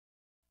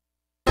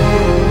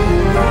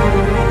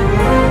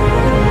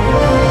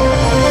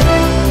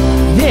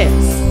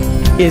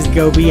is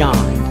Go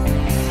Beyond,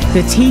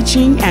 the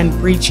teaching and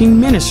preaching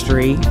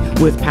ministry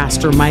with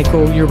Pastor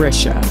Michael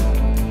Yuricha.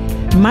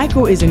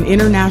 Michael is an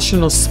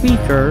international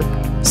speaker,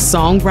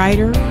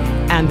 songwriter,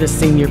 and the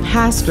senior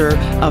pastor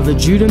of the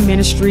Judah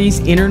Ministries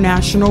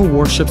International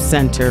Worship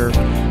Center,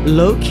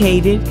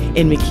 located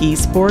in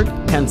McKeesport,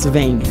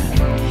 Pennsylvania.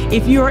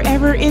 If you are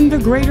ever in the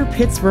greater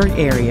Pittsburgh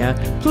area,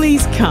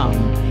 please come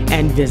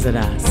and visit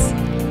us.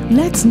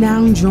 Let's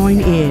now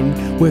join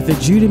in with the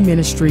Judah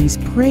Ministries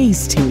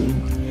praise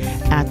team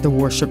at the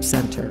Worship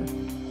Center.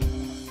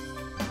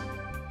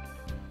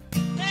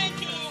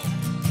 Thank you, Lord.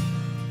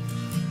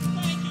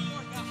 Thank you,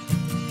 Lord God.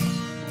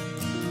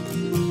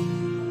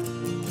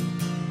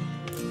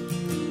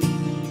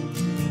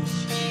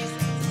 Jesus.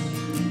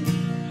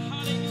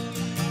 Hallelujah,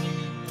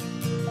 hallelujah.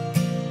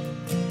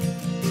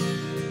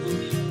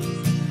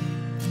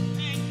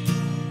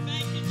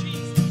 Thank you,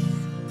 Jesus.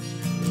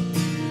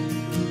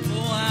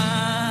 Oh,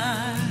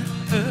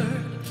 I've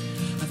heard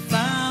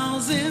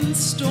 1,000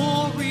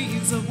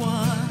 stories of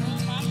what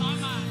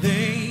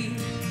they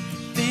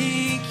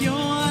think you're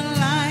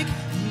like,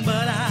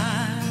 but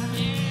I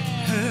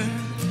heard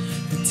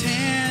the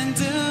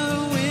tender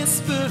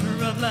whisper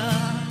of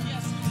love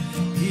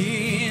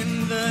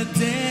in the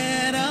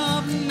dead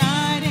of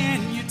night,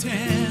 and you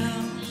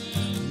tell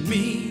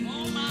me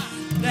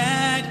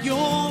that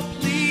you're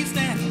pleased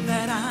and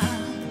that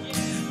I'm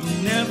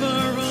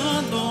never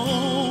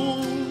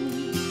alone.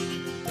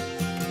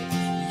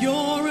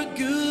 You're a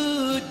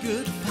good,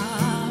 good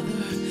father.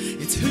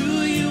 It's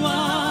who you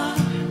are.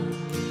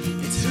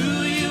 It's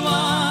who you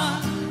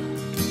are.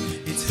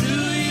 It's who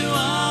you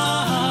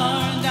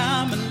are. And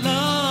I'm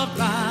loved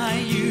by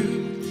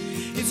you.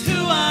 It's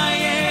who I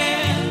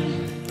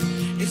am.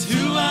 It's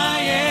who I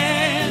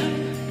am.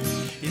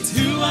 It's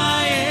who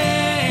I am.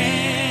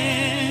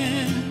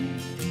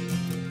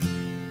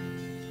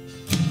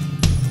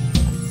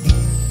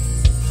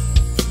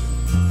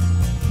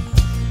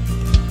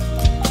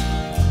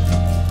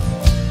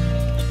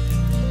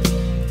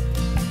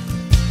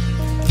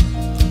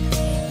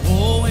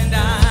 Oh, and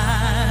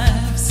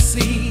I've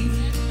seen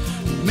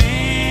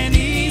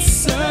many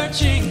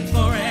searching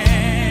for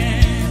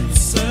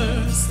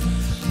answers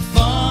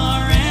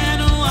far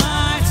and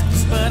wide,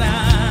 but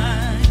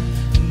I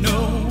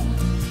know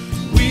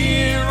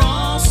we're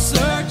all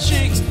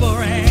searching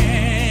for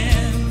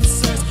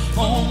answers.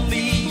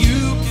 Only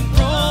you can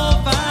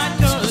provide,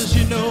 'cause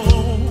you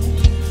know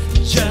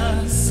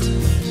just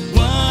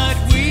what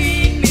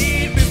we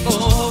need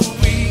before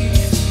we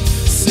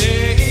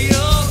say a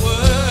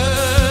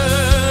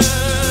word.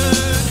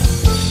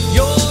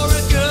 You're a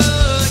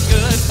good,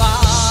 good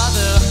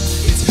father.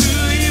 It's who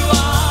you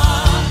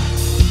are.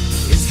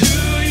 It's who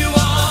you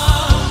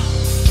are.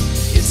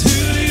 It's who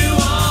you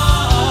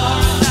are.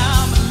 And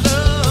I'm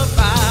loved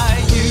by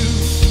you.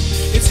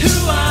 It's who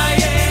I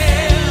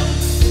am.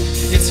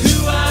 It's who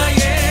I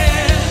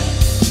am.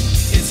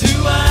 It's who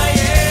I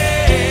am.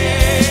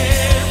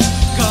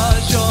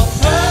 'Cause you're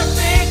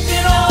perfect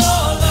in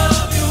all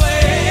of your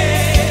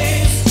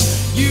ways.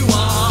 You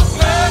are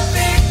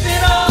perfect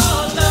in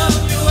all of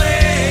your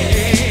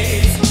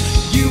ways.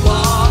 You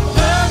are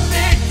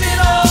perfect in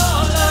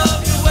all of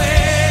your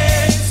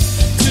ways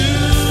to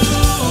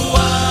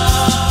us.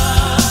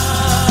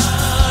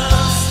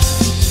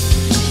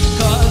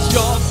 'Cause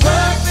you're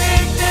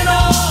perfect in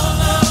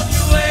all of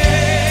your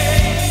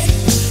ways.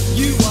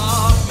 You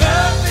are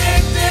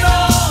perfect in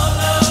all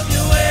of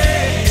your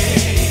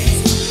ways.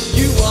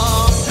 You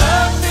are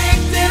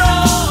perfect in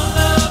all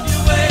of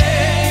your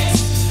ways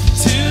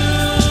to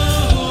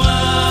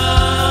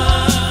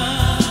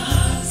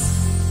us.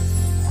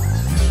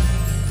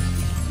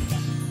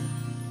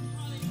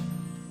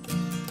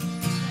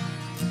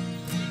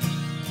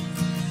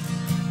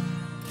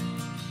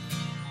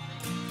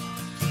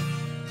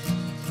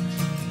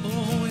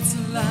 Oh, it's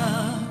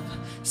love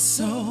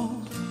so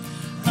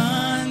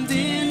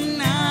undeniable.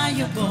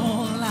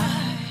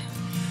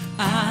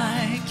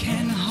 I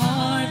can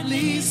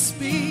hardly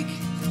speak.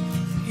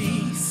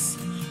 Peace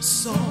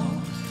so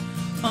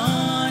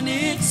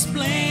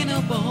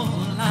unexplainable.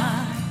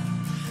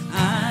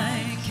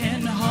 I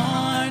can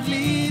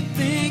hardly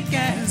think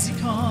as you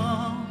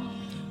call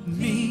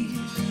me.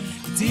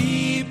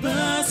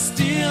 Deeper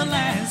still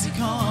as you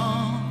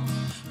call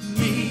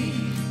me.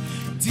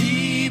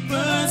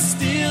 Deeper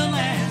still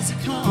as you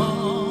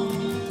call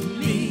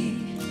me.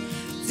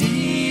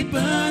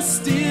 Deeper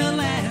still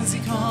as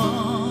you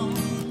call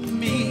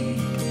me.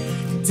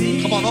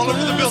 Come on, all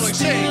over the building,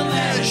 say,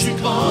 as you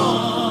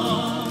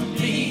call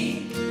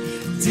me.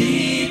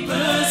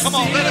 Deeper Come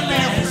on, let it be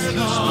your prayer this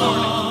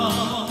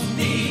morning.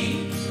 me.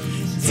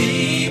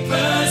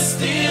 Deeper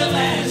still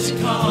as you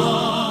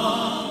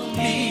call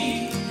me.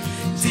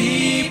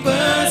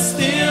 Deeper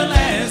still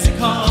as you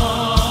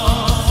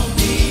call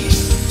me.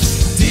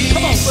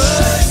 Deeper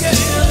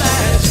still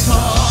as you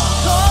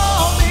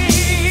call me.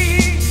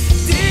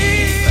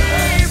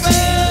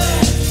 Deeper.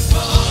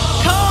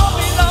 Call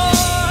me,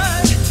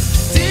 Lord.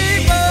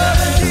 Deeper,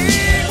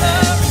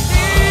 deeper,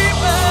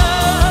 deeper.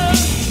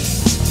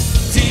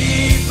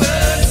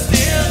 Deeper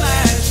still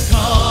as you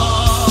call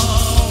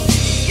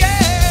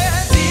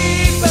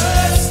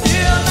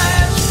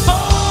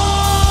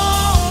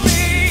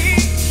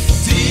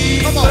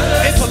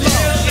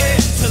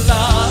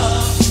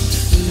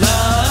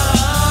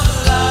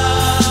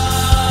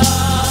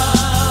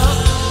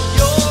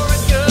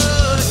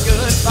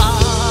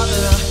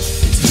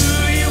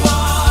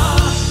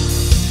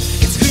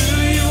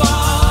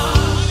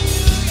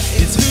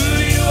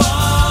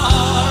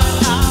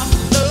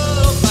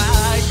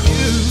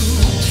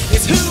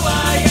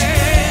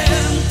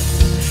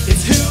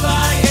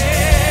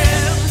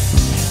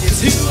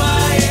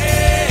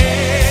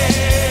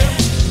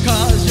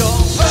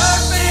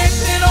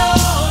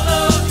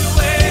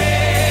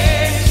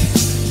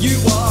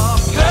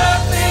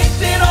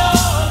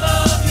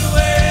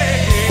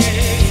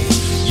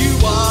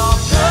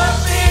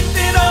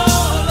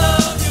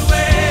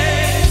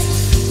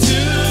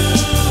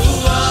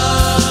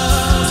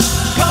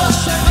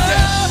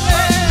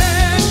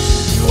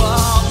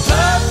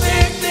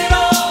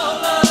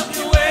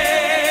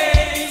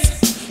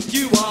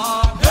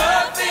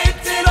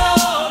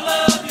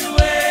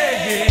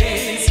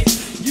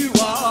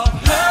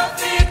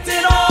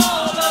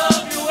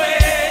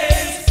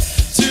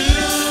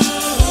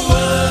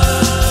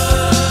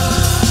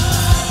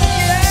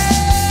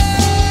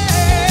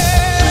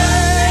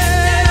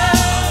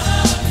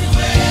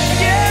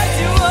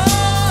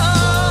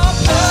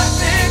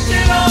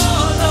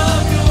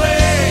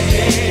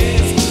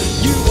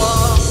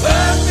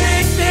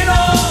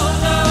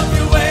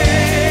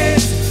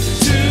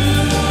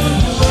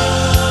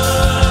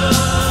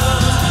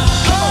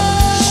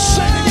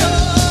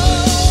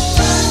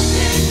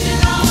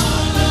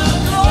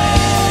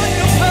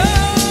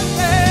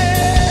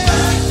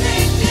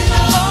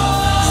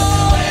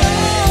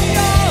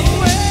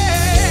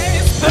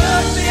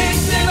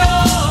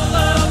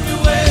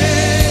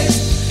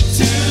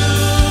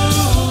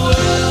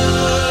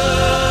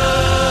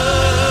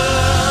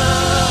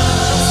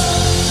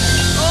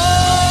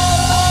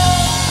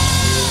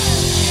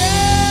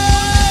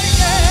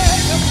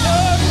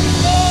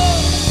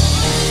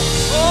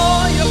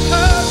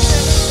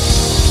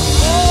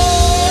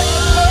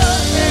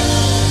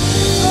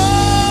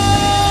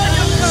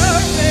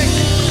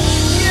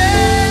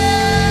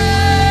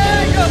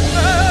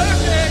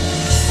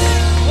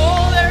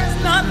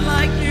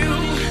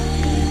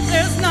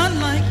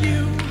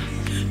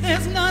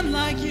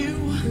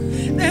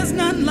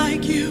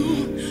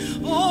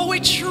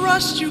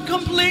trust you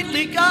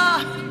completely,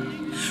 God.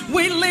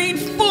 We lean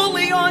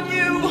fully on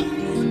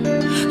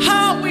you.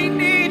 How we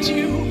need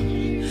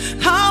you.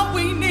 How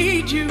we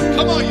need you.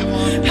 Come on,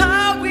 Yvonne.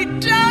 How we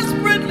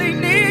desperately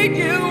need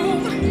you.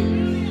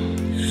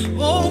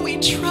 Oh,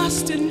 we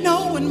trust and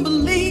know and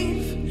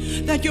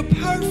believe that you're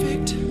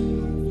perfect.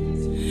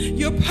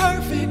 You're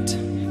perfect.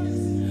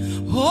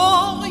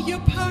 Oh, you're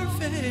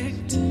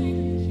perfect.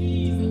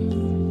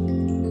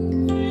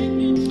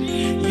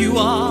 You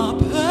are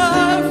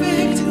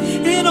perfect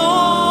in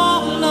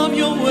all of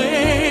your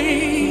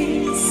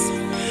ways.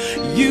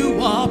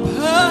 You are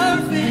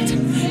perfect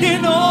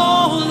in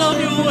all of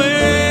your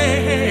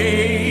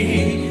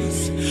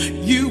ways.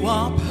 You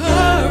are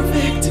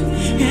perfect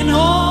in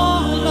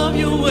all of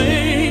your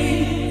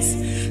ways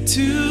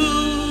to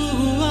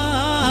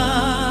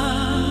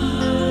us.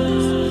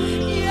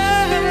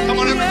 Yeah, Come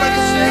on,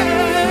 everybody, sing.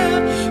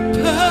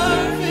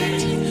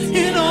 perfect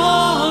in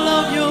all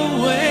of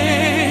your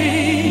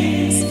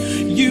ways.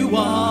 You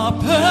are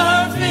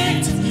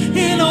perfect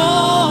in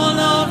all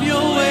of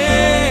your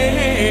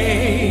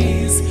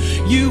ways.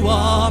 You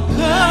are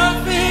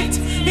perfect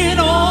in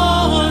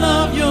all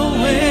of your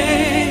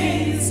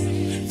ways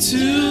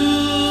to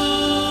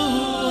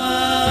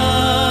us.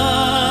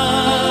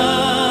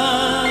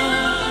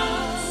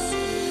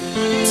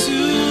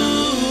 To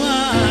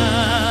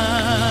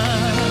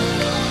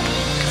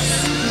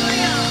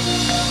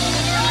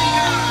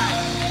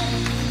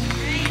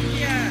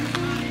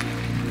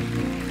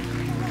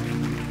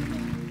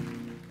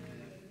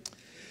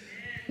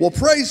Well,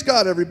 praise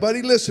God,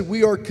 everybody. Listen,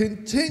 we are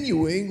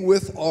continuing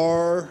with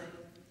our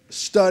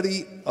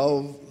study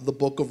of the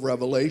book of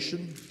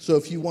Revelation. So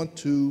if you want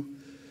to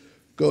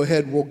go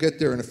ahead, we'll get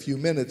there in a few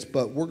minutes,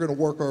 but we're going to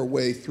work our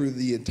way through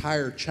the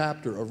entire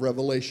chapter of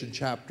Revelation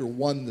chapter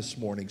 1 this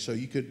morning. So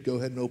you could go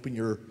ahead and open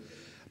your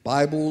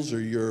Bibles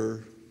or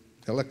your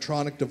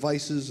electronic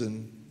devices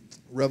in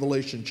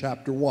Revelation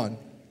chapter 1.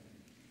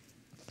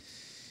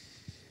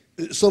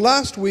 So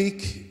last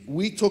week,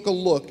 we took a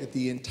look at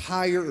the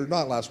entire, or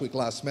not last week,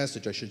 last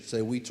message, I should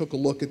say, we took a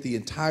look at the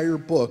entire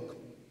book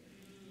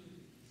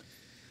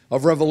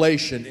of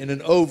Revelation in an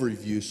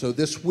overview. So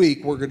this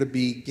week, we're going to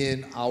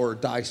begin our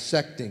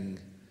dissecting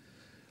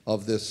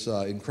of this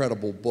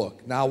incredible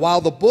book. Now,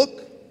 while the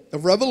book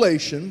of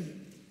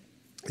Revelation,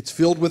 it's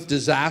filled with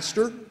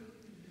disaster,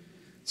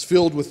 it's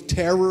filled with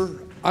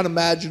terror,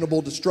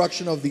 unimaginable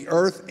destruction of the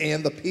earth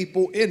and the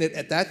people in it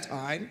at that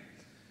time,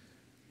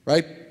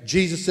 right?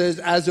 Jesus says,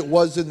 as it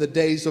was in the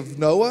days of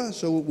Noah,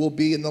 so it will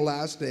be in the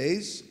last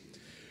days.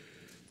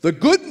 The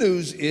good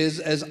news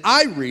is, as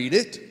I read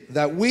it,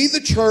 that we,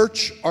 the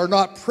church, are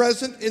not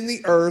present in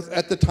the earth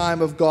at the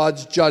time of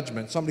God's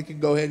judgment. Somebody can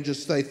go ahead and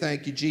just say,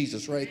 thank you,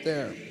 Jesus, right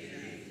there.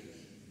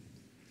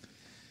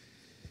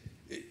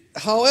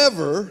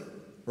 However,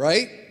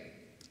 right,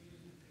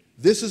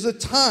 this is a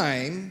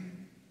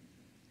time,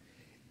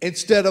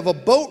 instead of a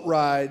boat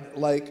ride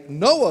like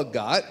Noah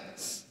got,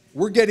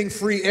 we're getting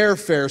free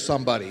airfare,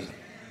 somebody.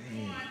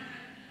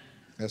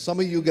 Now, some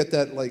of you get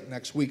that like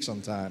next week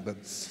sometime. But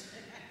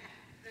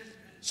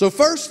so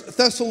 1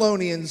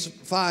 Thessalonians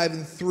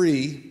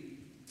 5:3,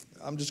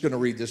 I'm just going to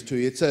read this to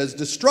you. It says,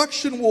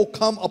 destruction will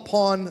come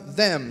upon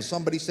them.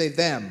 Somebody say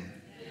them.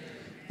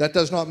 That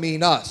does not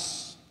mean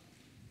us.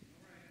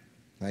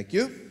 Thank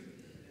you.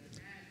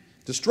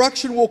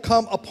 Destruction will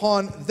come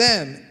upon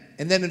them.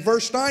 And then in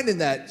verse 9 in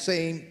that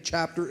same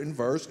chapter and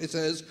verse, it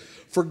says,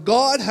 for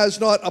God has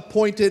not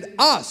appointed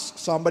us,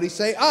 somebody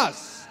say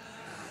us.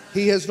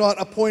 He has not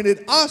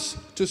appointed us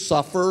to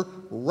suffer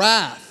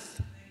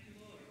wrath.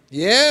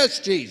 Yes,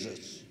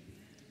 Jesus.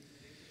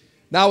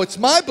 Now, it's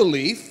my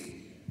belief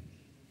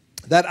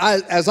that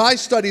as I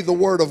study the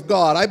Word of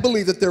God, I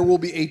believe that there will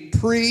be a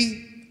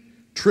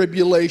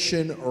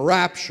pre-tribulation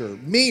rapture,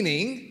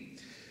 meaning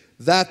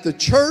that the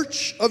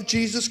church of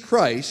Jesus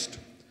Christ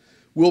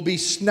will be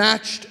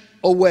snatched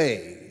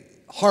away,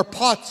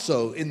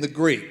 harpazo in the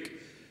Greek,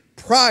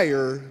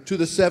 prior to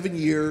the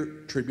 7-year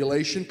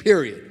tribulation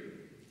period.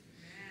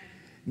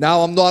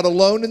 Now, I'm not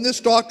alone in this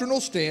doctrinal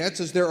stance,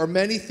 as there are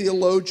many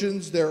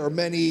theologians, there are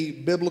many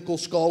biblical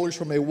scholars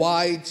from a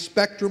wide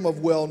spectrum of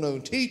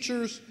well-known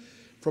teachers,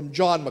 from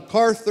John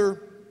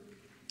MacArthur,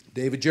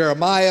 David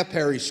Jeremiah,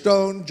 Perry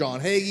Stone, John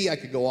Hagee, I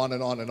could go on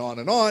and on and on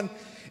and on,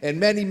 and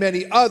many,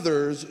 many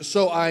others.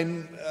 So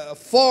I'm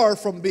far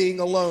from being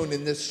alone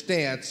in this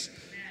stance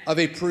of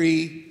a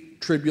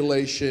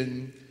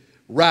pre-tribulation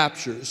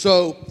rapture.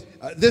 So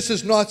this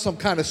is not some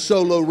kind of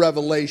solo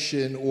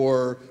revelation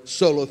or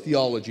solo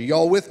theology.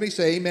 Y'all with me?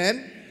 Say amen.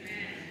 Amen.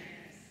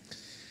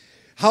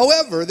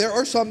 However, there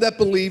are some that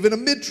believe in a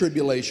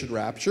mid-tribulation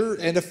rapture,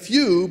 and a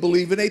few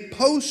believe in a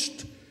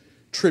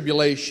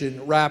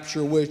post-tribulation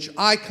rapture, which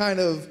I kind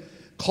of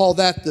call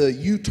that the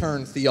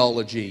U-turn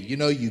theology. You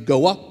know, you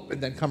go up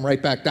and then come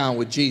right back down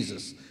with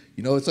Jesus.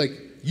 You know, it's like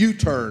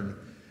U-turn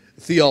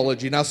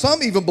theology. Now,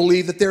 some even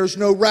believe that there's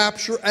no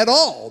rapture at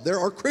all. There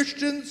are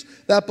Christians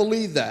that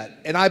believe that,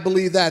 and I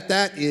believe that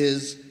that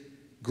is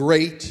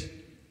great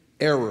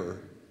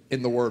error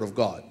in the Word of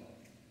God.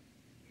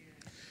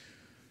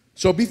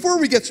 So before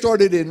we get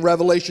started in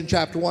Revelation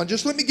chapter 1,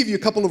 just let me give you a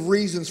couple of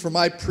reasons for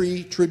my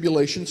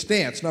pre-tribulation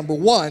stance. Number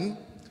one,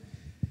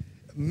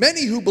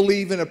 many who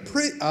believe in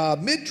a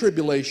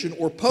mid-tribulation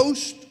or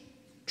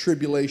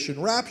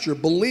post-tribulation rapture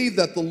believe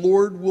that the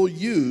Lord will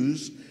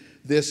use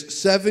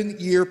this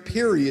 7-year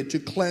period to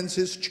cleanse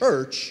his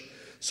church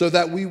so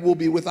that we will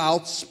be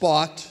without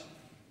spot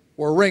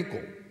or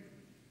wrinkle.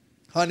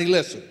 Honey,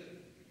 listen.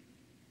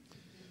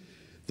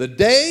 The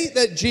day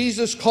that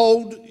Jesus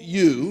called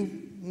you,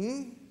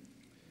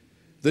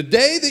 the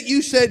day that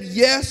you said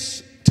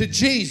yes to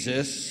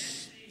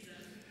Jesus,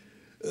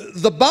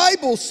 the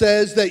Bible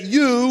says that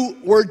you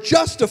were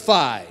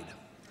justified.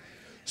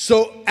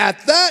 So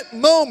at that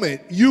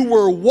moment, you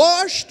were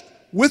washed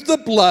with the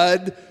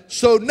blood,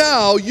 so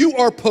now you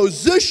are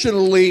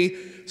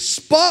positionally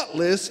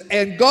spotless,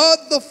 and God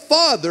the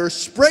Father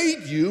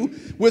sprayed you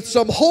with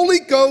some Holy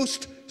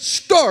Ghost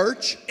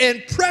starch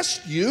and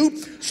pressed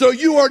you, so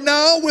you are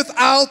now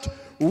without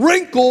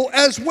wrinkle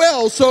as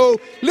well. So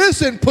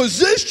listen,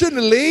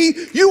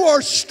 positionally, you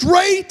are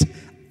straight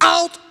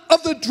out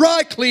of the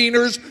dry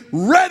cleaners,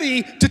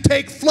 ready to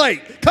take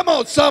flight. Come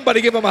on,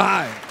 somebody give them a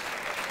high.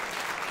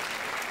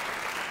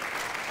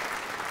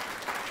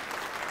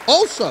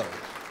 Also,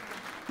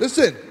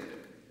 listen,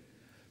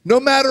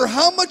 no matter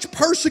how much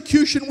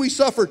persecution we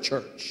suffer,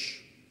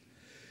 church,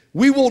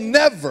 we will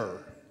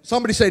never,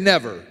 somebody say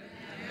never,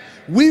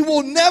 we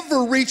will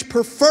never reach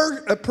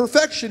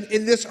perfection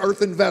in this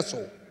earthen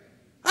vessel.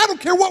 I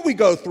don't care what we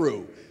go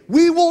through.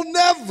 We will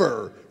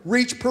never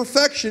reach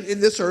perfection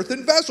in this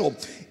earthen vessel.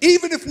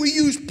 Even if we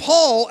use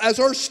Paul as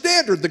our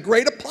standard, the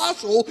great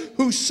apostle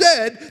who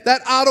said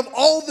that out of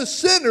all the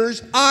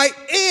sinners, I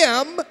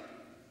am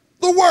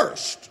the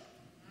worst.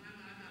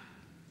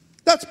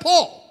 That's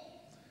Paul.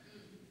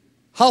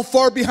 How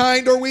far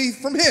behind are we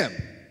from him?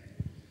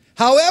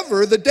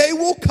 However, the day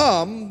will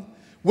come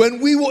when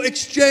we will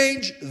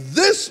exchange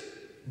this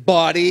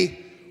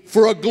body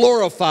for a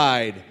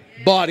glorified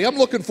body. I'm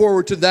looking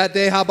forward to that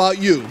day. How about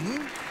you?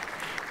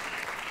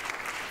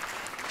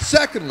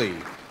 Secondly,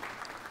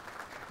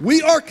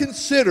 we are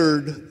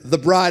considered the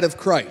bride of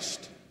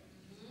Christ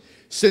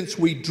since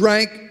we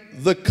drank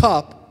the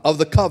cup of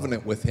the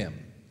covenant with him.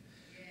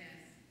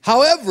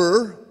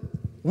 However,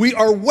 we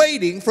are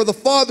waiting for the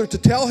Father to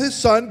tell his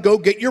Son, go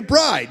get your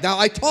bride. Now,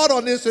 I taught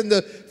on this in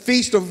the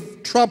Feast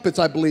of Trumpets,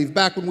 I believe,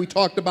 back when we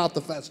talked about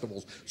the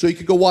festivals. So you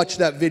can go watch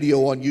that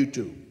video on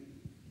YouTube.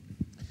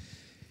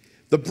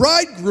 The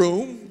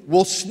bridegroom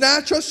will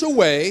snatch us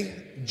away,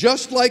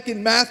 just like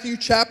in Matthew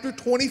chapter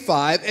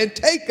 25, and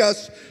take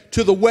us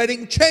to the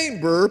wedding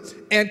chamber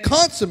and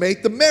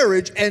consummate the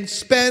marriage and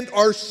spend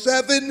our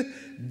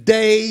 7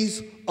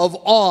 days of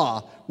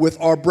awe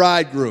with our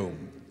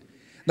bridegroom.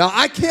 Now,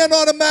 I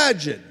cannot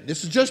imagine,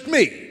 this is just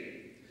me,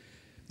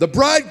 the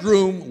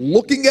bridegroom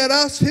looking at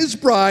us, his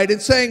bride,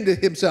 and saying to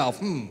himself,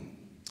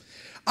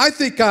 I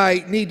think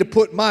I need to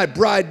put my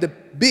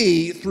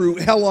bride-to-be through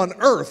hell on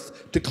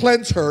earth to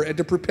cleanse her and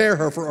to prepare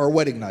her for our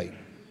wedding night.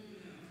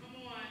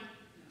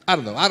 I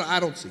don't know. I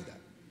don't see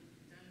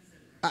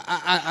that.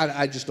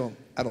 I just don't,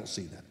 I don't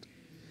see that.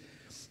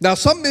 Now,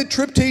 some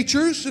mid-trib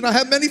teachers, and I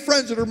have many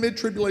friends that are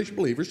mid-tribulation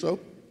believers,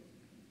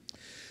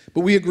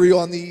 but we agree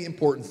on the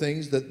important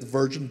things, that the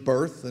virgin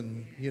birth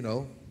and,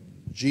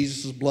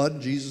 Jesus'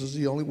 blood, Jesus is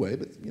the only way,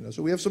 but,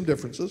 so we have some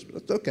differences, but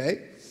that's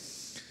okay.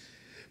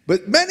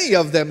 But many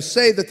of them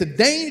say that the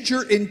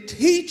danger in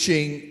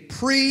teaching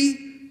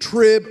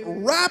pre-trib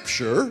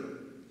rapture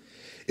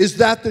is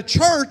that the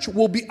church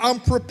will be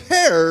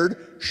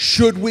unprepared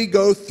should we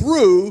go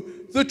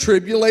through the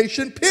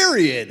tribulation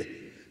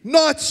period.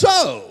 Not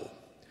so.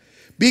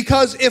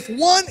 Because if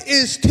one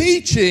is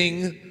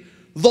teaching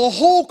the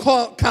whole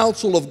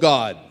counsel of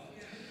God,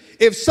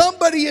 if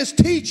somebody is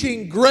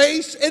teaching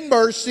grace and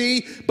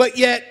mercy, but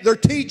yet they're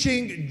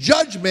teaching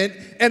judgment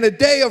and a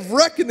day of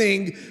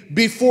reckoning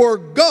before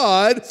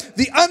God,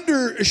 the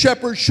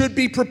under-shepherd should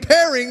be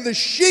preparing the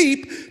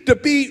sheep to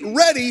be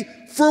ready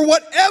for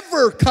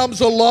whatever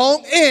comes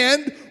along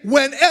and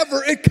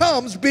whenever it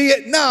comes, be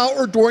it now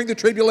or during the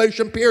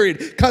tribulation period.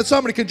 Because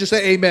somebody can just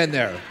say amen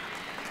there.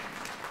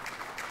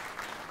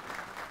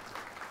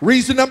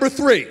 Reason number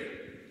 3,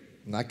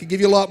 and I could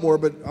give you a lot more,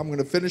 but I'm going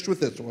to finish with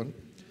this one,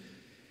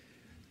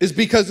 is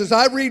because as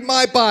I read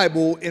my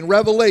Bible in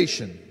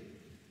Revelation,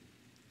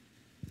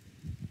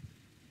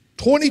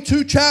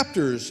 22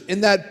 chapters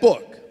in that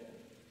book,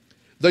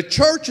 the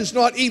church is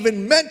not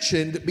even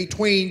mentioned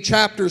between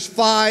chapters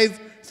 5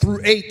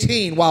 through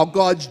 18 while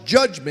God's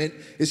judgment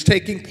is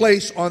taking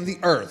place on the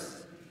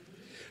earth.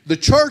 The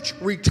church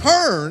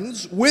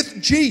returns with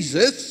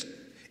Jesus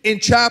in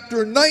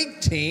chapter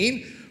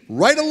 19,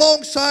 right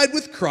alongside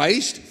with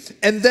Christ,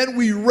 and then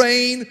we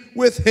reign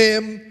with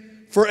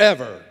him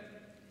forever.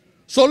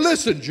 So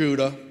listen,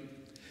 Judah,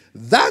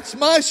 that's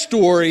my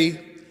story,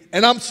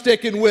 and I'm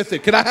sticking with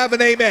it. Can I have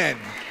an amen?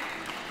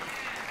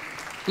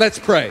 Let's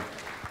pray.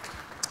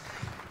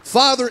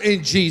 Father,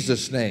 in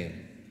Jesus' name,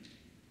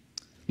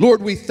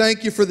 Lord, we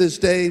thank you for this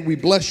day. We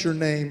bless your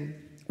name.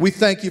 We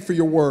thank you for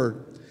your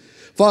word.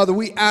 Father,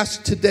 we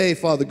ask today,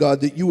 Father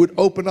God, that you would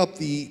open up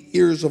the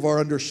ears of our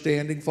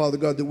understanding, Father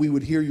God, that we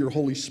would hear your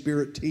Holy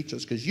Spirit teach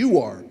us, because you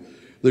are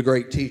the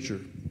great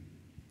teacher.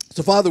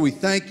 So, Father, we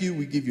thank you.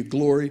 We give you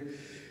glory.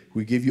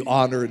 We give you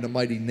honor in the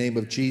mighty name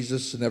of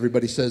Jesus. And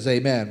everybody says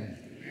amen.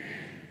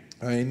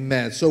 Amen.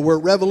 Amen. So we're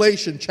at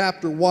Revelation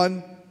chapter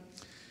 1.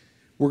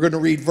 We're going to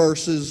read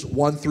verses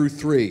 1 through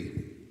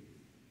 3.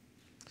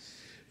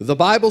 The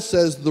Bible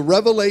says, the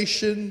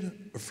revelation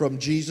from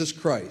Jesus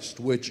Christ,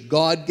 which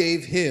God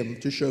gave him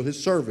to show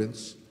his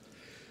servants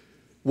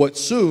what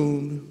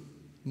soon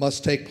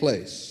must take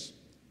place.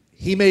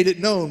 He made it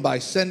known by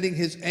sending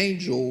his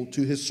angel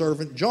to his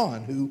servant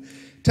John, who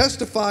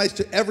testifies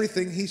to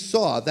everything he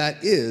saw. That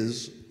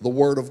is the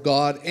word of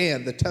God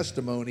and the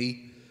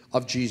testimony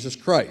of Jesus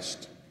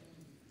Christ.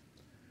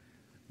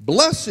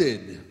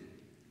 Blessed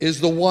is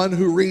the one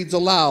who reads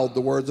aloud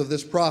the words of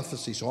this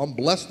prophecy. So I'm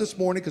blessed this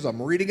morning because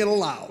I'm reading it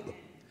aloud.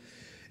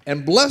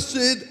 And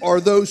blessed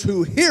are those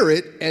who hear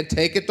it and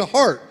take it to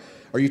heart.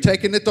 Are you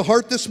taking it to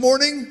heart this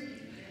morning?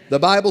 The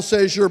Bible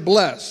says you're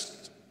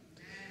blessed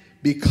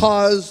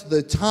because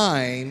the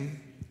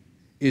time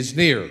is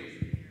near.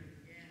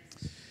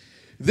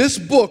 This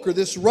book, or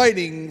this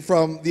writing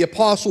from the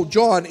Apostle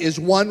John, is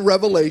one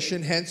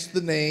revelation, hence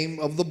the name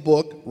of the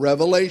book,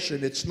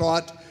 Revelation. It's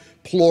not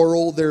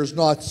plural. There's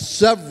not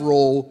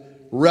several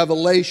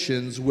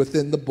revelations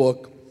within the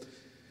book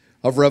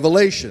of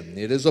Revelation.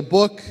 It is a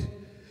book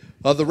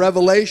of the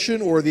revelation,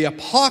 or the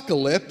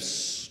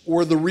apocalypse,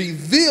 or the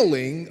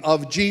revealing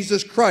of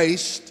Jesus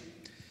Christ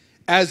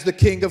as the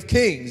King of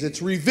Kings.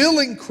 It's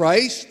revealing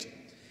Christ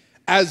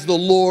as the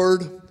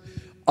Lord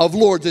of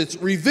Lords. It's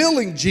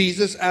revealing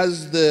Jesus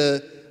as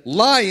the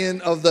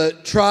Lion of the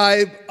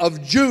tribe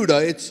of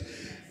Judah. It's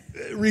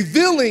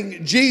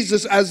revealing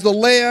Jesus as the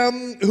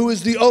Lamb who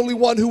is the only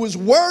one who is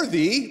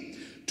worthy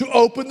to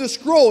open the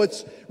scroll.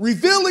 It's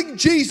revealing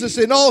Jesus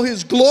in all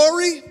his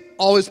glory,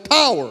 all his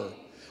power,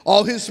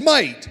 all his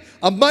might,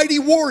 a mighty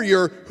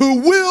warrior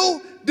who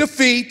will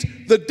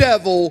defeat the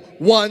devil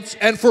once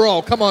and for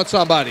all. Come on,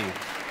 somebody.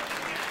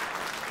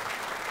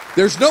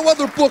 There's no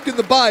other book in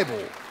the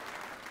Bible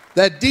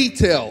that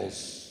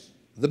details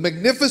the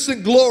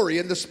magnificent glory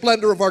and the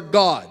splendor of our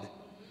God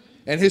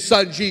and his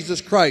Son, Jesus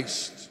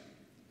Christ,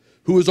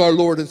 who is our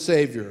Lord and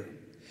Savior.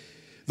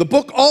 The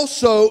book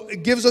also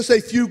gives us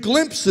a few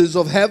glimpses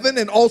of heaven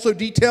and also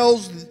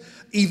details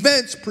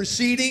events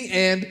preceding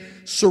and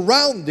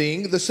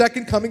surrounding the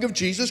second coming of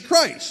Jesus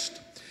Christ,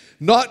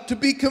 not to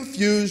be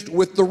confused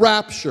with the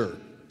rapture.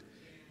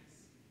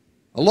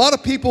 A lot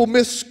of people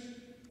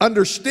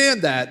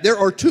misunderstand that. There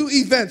are two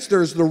events.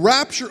 There's the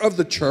rapture of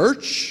the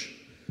church,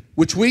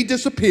 which we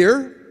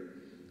disappear,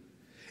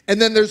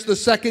 and then there's the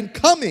second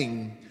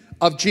coming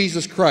of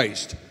Jesus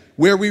Christ,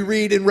 where we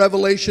read in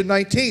Revelation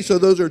 19. So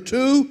those are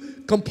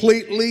two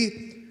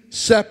completely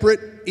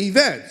separate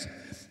events.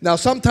 Now,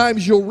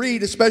 sometimes you'll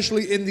read,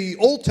 especially in the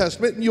Old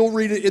Testament, and you'll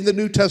read it in the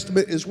New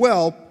Testament as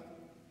well,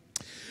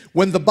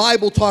 when the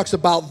Bible talks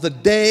about the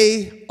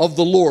day of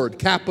the Lord,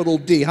 capital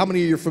D. How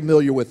many of you are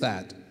familiar with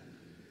that?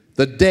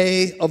 The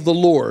day of the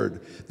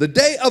Lord. The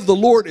day of the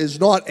Lord is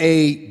not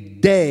a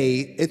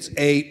day, it's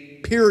a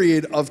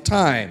period of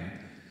time.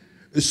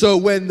 So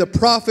when the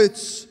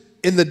prophets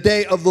in the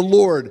day of the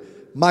Lord,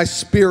 my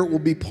spirit will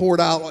be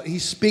poured out,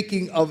 he's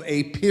speaking of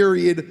a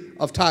period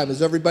of time.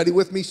 Is everybody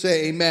with me?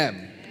 Say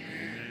amen.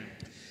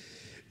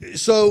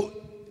 So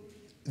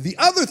the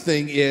other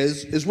thing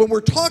is when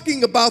we're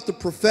talking about the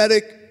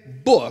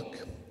prophetic book,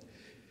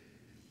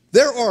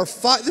 there are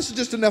five, this is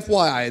just an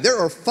FYI, there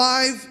are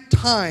 5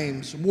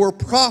 times more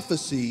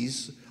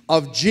prophecies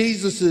of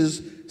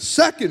Jesus'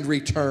 second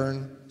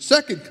return,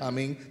 second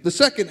coming, the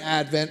second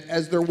advent,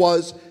 as there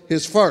was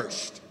his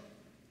first.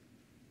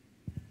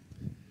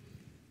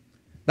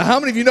 Now,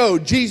 how many of you know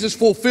Jesus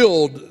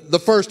fulfilled the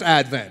first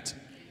advent?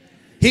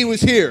 He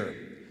was here.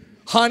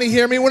 Honey,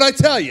 hear me when I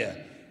tell you,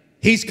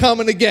 he's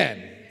coming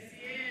again.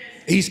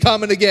 He's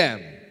coming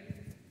again.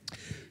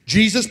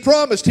 Jesus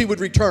promised he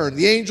would return.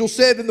 The angel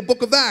said in the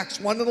book of Acts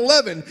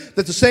 1:11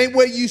 that the same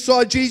way you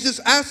saw Jesus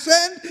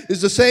ascend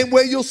is the same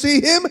way you'll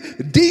see him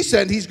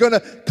descend. He's going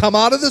to come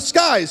out of the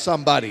sky,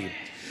 somebody.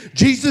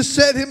 Jesus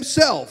said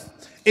himself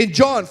in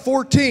John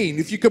 14,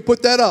 if you could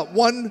put that up,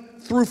 1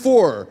 through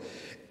 4.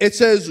 It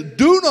says,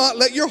 do not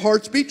let your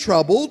hearts be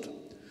troubled.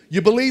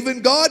 You believe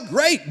in God?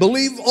 Great.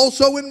 Believe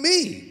also in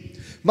me.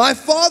 My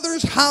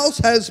Father's house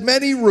has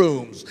many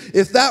rooms.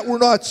 If that were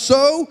not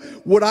so,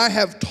 would I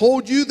have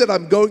told you that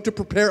I'm going to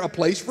prepare a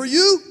place for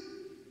you?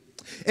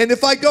 And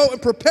if I go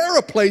and prepare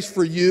a place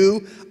for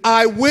you,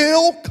 I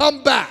will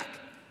come back.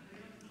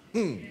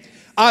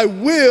 I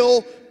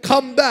will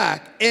come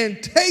back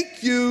and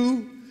take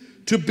you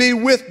to be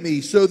with me,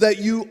 so that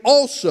you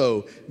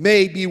also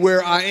may be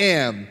where I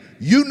am.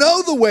 You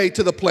know the way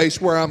to the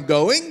place where I'm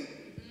going.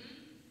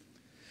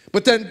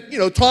 But then,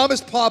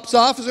 Thomas pops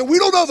off and says, we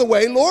don't know the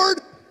way, Lord.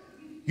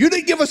 You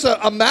didn't give us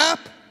a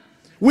map.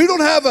 We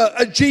don't have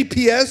a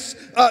GPS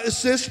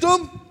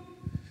system.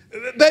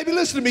 Baby,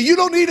 listen to me. You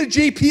don't need a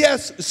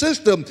GPS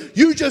system.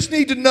 You just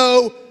need to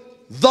know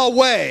the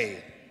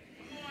way.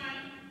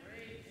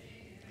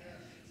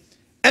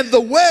 And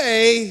the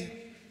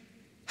way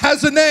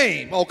has a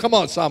name. Oh, come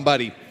on,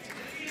 somebody.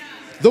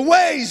 The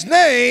way's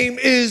name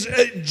is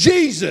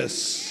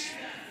Jesus.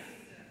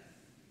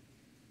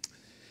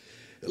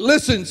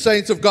 Listen,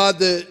 saints of God,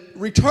 the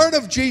return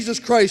of Jesus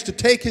Christ to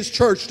take his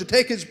church, to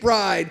take his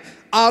bride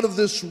out of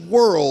this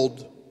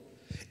world,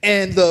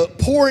 and the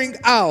pouring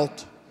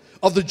out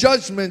of the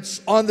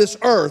judgments on this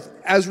earth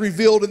as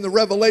revealed in the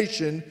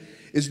Revelation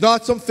is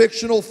not some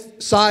fictional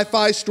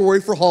sci-fi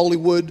story for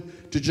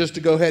Hollywood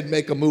to go ahead and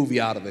make a movie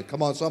out of it.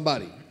 Come on,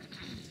 somebody.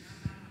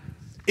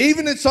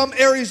 Even in some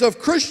areas of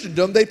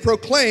Christendom, they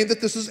proclaim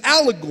that this is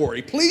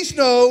allegory. Please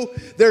know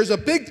there's a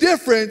big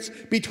difference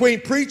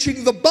between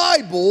preaching the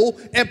Bible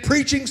and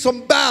preaching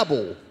some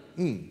babble.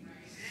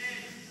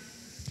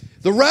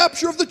 The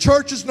rapture of the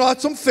church is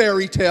not some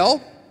fairy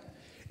tale.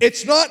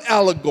 It's not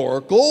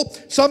allegorical.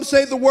 Some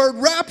say the word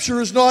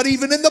rapture is not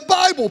even in the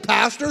Bible,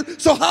 Pastor.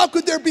 So how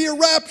could there be a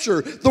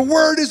rapture? The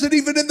word isn't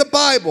even in the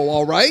Bible,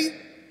 all right?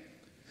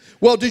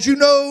 Well, did you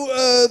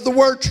know the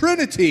word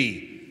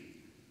Trinity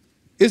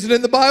isn't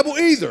in the Bible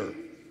either?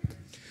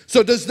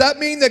 So does that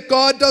mean that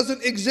God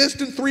doesn't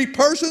exist in three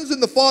persons, in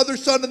the Father,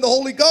 Son, and the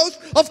Holy Ghost?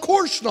 Of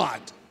course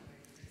not.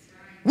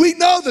 We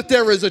know that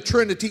there is a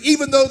Trinity,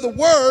 even though the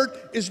word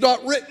is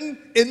not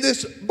written in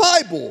this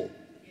Bible.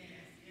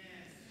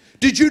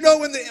 Did you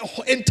know in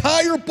the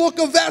entire book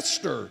of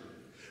Esther,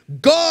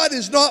 God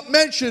is not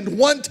mentioned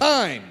one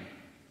time,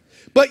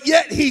 but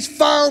yet he's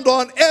found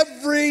on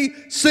every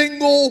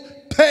single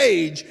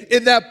page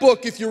in that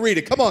book if you read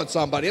it. Come on,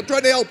 somebody. I'm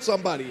trying to help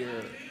somebody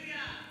here.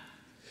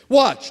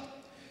 Watch.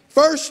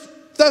 1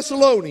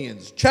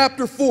 Thessalonians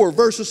chapter 4,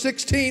 verses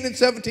 16 and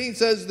 17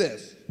 says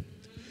this.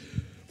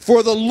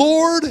 For the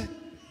Lord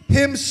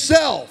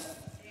himself,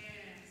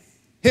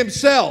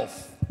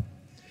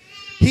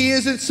 he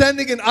isn't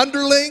sending an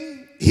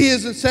underling. He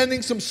isn't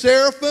sending some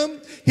seraphim.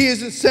 He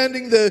isn't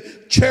sending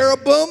the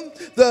cherubim.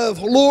 The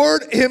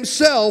Lord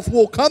himself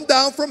will come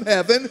down from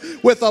heaven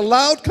with a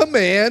loud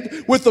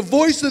command, with the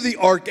voice of the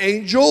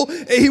archangel.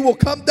 He will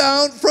come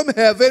down from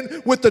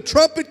heaven with the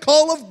trumpet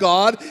call of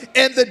God,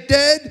 and the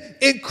dead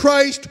in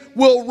Christ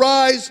will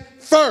rise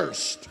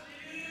first.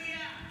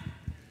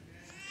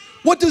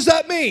 What does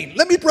that mean?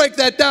 Let me break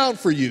that down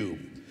for you.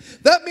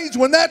 That means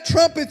when that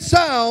trumpet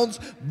sounds,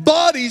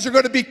 bodies are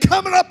going to be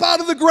coming up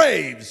out of the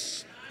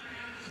graves.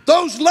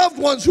 Those loved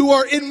ones who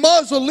are in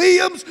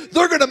mausoleums,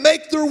 they're going to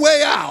make their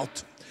way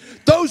out.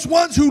 Those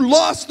ones who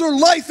lost their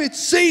life at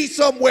sea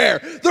somewhere,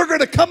 they're going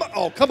to come,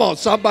 oh, come on,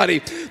 somebody.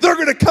 They're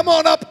going to come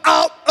on up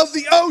out of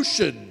the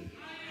ocean.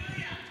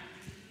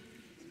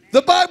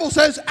 The Bible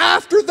says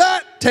after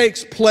that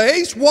takes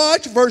place,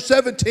 watch verse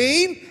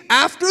 17,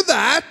 after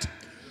that,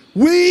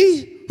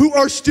 we who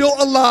are still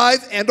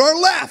alive and are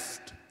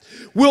left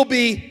will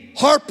be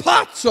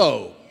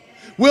harpazo,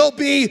 will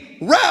be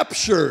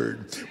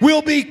raptured,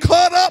 will be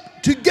caught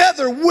up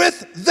together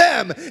with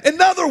them.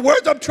 In other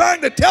words, I'm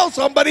trying to tell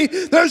somebody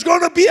there's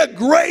going to be a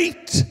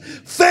great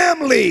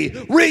family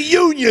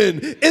reunion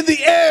in the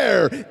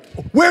air.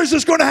 Where's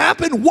this going to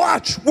happen?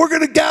 Watch. We're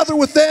going to gather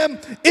with them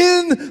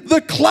in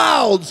the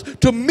clouds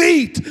to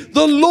meet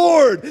the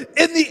Lord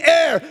in the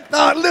air.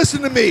 Now,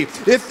 listen to me.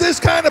 If this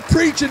kind of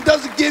preaching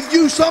doesn't give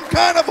you some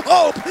kind of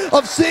hope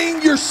of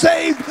seeing your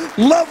saved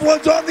loved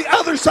ones on the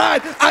other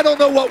side, I don't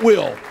know what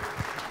will.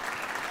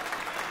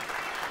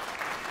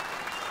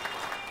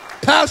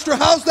 Pastor,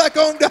 how's that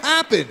going to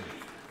happen?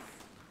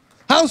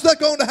 How's that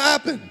going to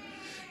happen?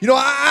 You know,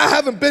 I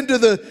haven't been to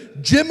the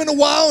gym in a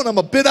while, and I'm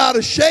a bit out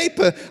of shape.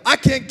 I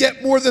can't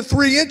get more than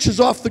 3 inches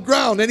off the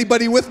ground.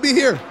 Anybody with me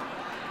here?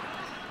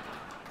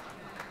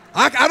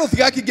 I don't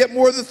think I could get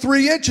more than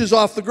 3 inches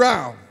off the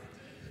ground.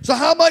 So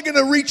how am I going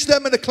to reach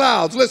them in the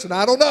clouds? Listen,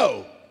 I don't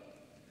know.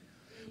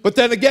 But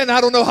then again, I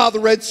don't know how the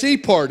Red Sea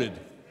parted.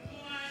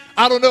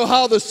 I don't know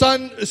how the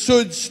sun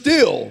stood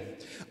still.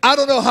 I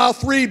don't know how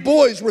 3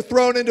 boys were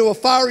thrown into a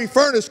fiery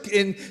furnace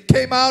and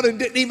came out and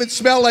didn't even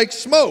smell like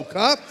smoke,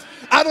 huh?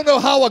 I don't know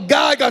how a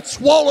guy got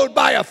swallowed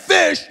by a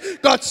fish,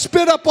 got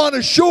spit up on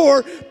a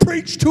shore,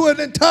 preached to an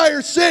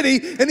entire city,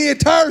 and the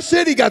entire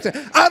city got saved.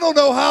 I don't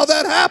know how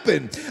that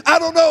happened. I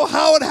don't know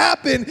how it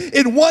happened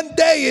in one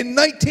day in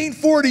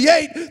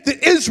 1948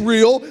 that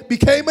Israel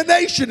became a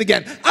nation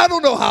again. I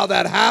don't know how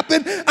that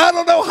happened. I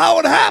don't know how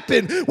it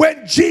happened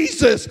when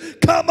Jesus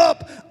come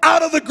up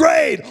out of the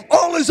grave.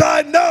 All as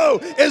I know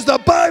is the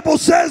Bible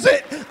says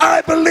it,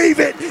 I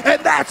believe it,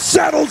 and that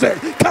settles it.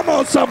 Come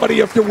on, somebody,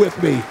 if you're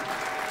with me.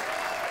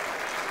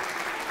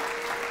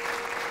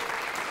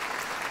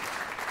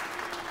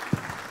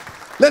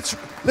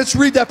 Let's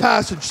read that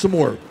passage some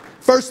more.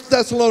 1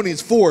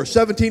 Thessalonians 4,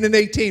 17 and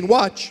 18.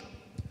 Watch.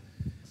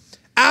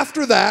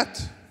 After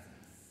that,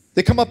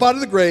 they come up out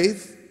of the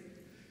grave.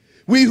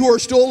 We who are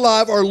still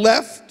alive are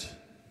left.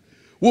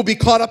 We'll be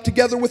caught up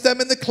together with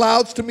them in the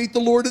clouds to meet the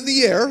Lord in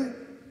the air. And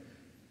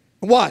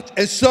watch.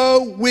 And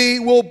so we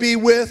will be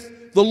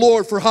with the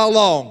Lord for how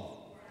long?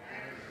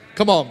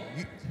 Come on.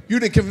 You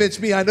didn't convince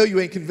me. I know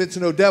you ain't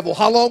convincing no devil.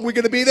 How long are we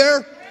going to be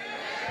there?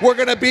 We're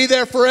going to be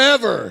there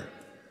forever.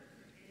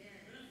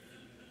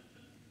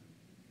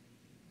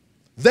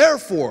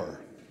 Therefore,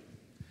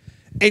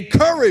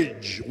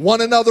 encourage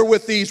one another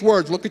with these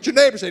words. Look at your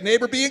neighbor. Say,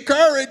 neighbor, be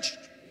encouraged.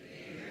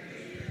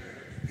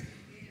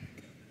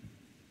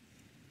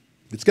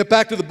 Let's get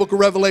back to the book of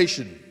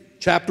Revelation.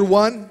 Chapter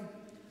 1,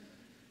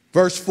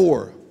 verse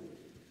 4. It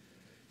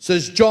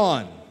says,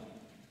 John,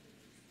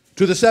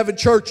 to the 7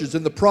 churches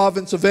in the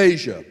province of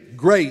Asia,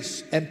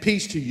 grace and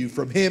peace to you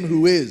from him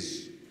who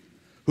is,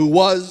 who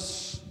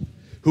was,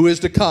 who is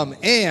to come,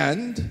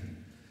 and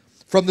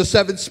from the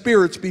 7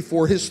 spirits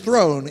before his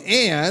throne,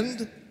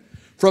 and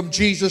from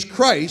Jesus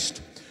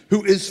Christ,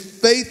 who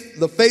is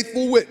the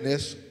faithful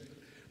witness,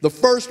 the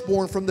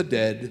firstborn from the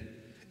dead,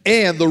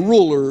 and the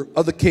ruler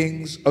of the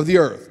kings of the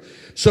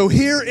earth. So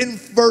here in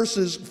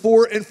verses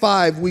 4 and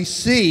 5, we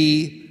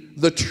see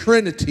the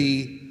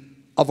Trinity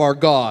of our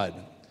God.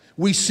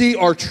 We see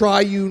our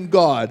triune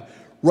God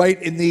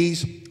right in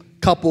these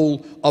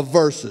couple of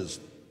verses.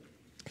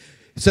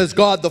 It says,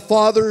 God the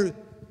Father,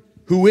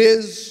 who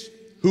is,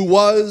 who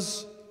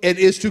was, and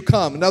is to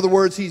come. In other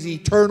words, he's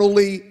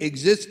eternally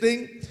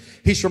existing.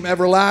 He's from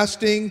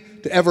everlasting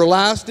to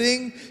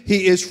everlasting.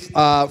 He is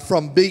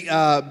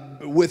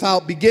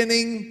without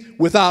beginning,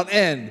 without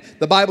end.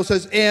 The Bible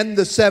says, and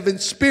the 7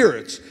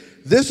 spirits.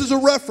 This is a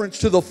reference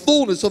to the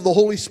fullness of the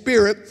Holy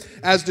Spirit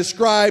as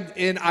described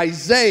in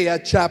Isaiah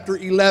chapter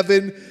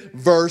 11,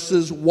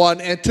 verses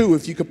 1 and 2.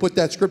 If you could put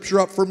that scripture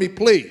up for me,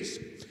 please.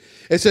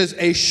 It says,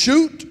 a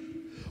shoot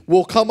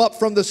will come up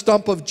from the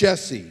stump of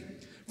Jesse.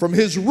 From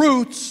his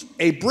roots,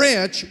 a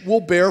branch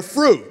will bear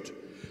fruit.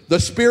 The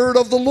Spirit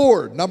of the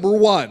Lord, number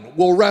 1,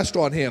 will rest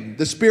on him.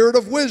 The Spirit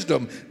of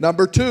wisdom,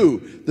 number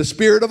 2. The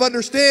Spirit of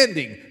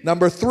understanding,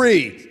 number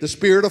 3. The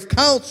Spirit of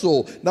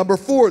counsel, number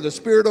 4. The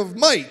Spirit of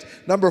might,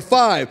 number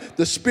 5.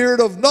 The Spirit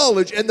of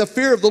knowledge and the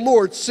fear of the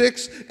Lord,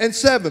 6 and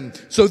 7.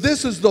 So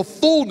this is the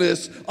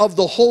fullness of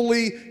the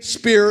Holy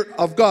Spirit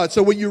of God.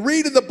 So when you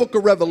read in the book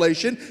of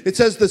Revelation, it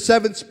says the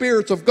 7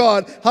 spirits of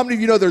God. How many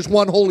of you know there's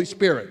one Holy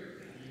Spirit?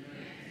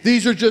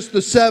 These are just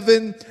the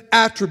 7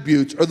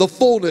 attributes or the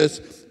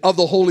fullness of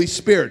the Holy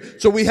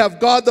Spirit. So we have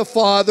God the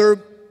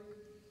Father,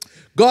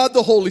 God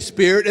the Holy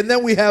Spirit, and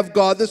then we have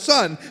God the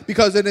Son,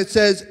 because then it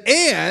says,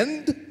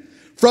 and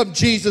from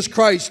Jesus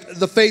Christ,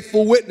 the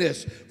faithful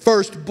witness,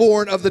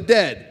 firstborn of the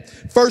dead.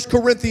 1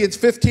 Corinthians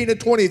 15 and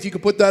 20, if you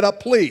could put that up,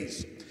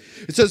 please.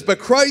 It says, but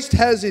Christ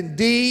has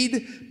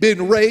indeed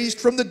been raised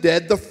from the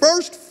dead, the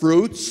first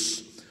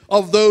fruits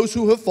of those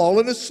who have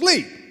fallen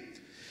asleep.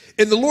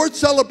 In the Lord's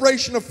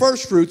celebration of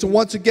first fruits, and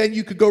once again,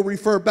 you could go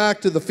refer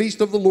back to the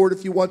Feast of the Lord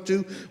if you want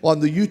to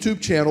on the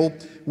YouTube channel.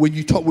 When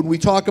we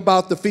talk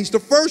about the Feast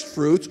of First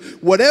Fruits,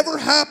 whatever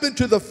happened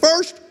to the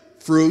first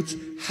fruits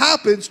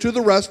happens to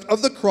the rest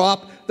of the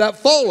crop that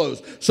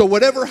follows. So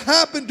whatever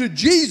happened to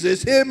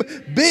Jesus, him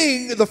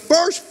being the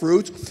first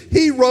fruits,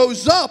 he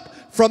rose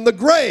up from the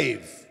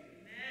grave.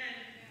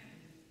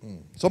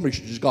 Somebody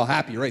should just go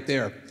happy right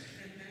there.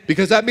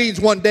 Because that means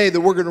one day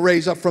that we're going to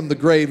raise up from the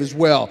grave as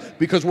well,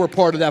 because we're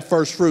part of that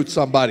first fruit,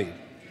 somebody.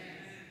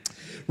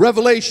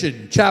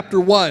 Revelation chapter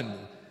 1,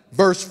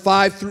 verse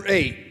 5 through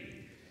 8.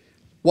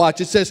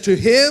 Watch, it says, to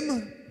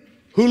him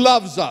who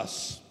loves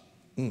us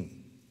and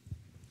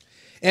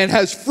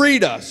has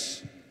freed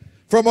us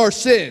from our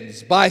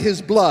sins by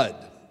his blood,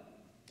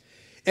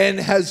 and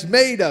has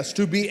made us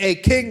to be a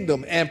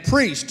kingdom and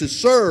priests to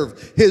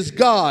serve his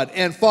God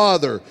and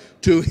Father.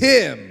 To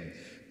him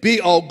be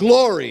all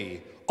glory,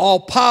 all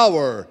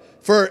power,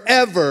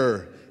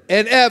 forever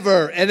and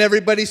ever. And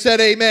everybody said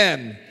amen.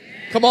 Amen.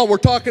 Come on, we're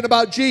talking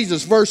about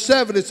Jesus. Verse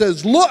 7, it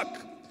says, look,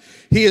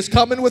 he is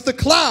coming with the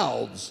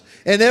clouds,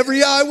 and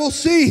every eye will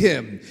see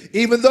him,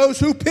 even those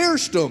who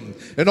pierced him.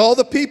 And all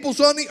the peoples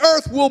on the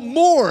earth will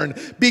mourn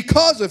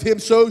because of him.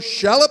 So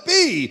shall it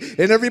be.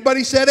 And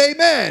everybody said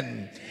amen.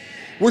 Amen.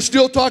 We're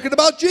still talking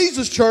about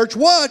Jesus, church.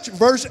 Watch,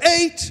 verse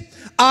 8.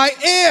 I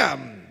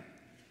am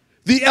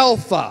the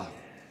Alpha,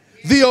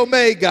 the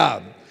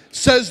Omega,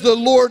 says the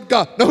Lord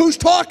God. Now who's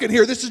talking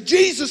here? This is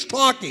Jesus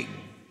talking.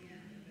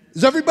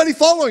 Is everybody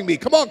following me?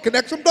 Come on,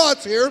 connect some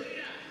dots here.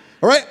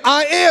 All right,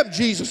 I am,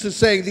 Jesus is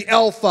saying, the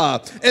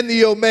Alpha and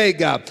the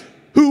Omega,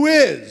 who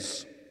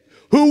is,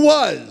 who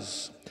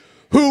was,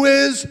 who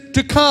is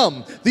to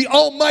come, the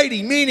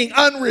Almighty, meaning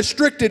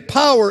unrestricted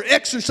power,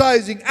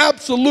 exercising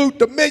absolute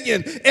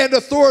dominion and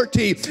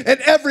authority. And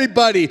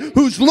everybody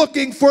who's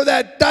looking for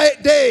that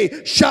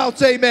day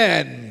shouts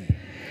amen.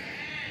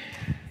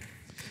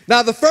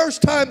 Now, the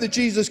first time that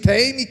Jesus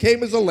came, he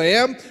came as a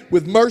lamb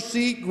with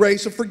mercy,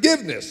 grace, and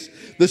forgiveness.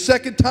 The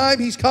second time,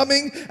 he's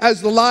coming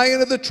as the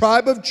Lion of the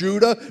tribe of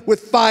Judah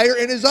with fire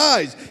in his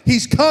eyes.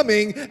 He's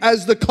coming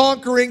as the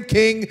conquering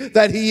king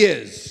that he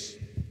is.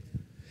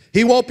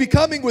 He won't be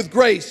coming with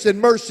grace and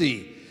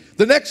mercy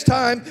the next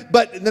time,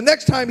 but the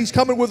next time he's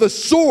coming with a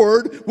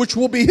sword, which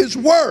will be his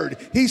word.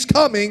 He's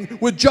coming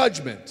with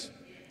judgment.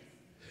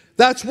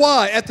 That's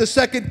why at the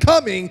second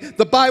coming,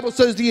 the Bible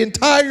says the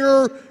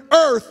entire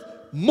earth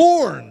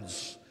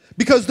mourns,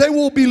 because they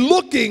will be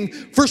looking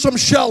for some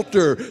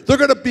shelter. They're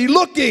going to be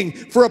looking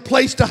for a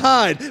place to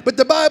hide. But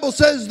the Bible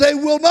says they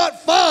will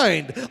not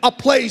find a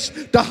place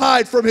to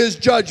hide from his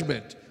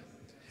judgment.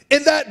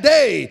 In that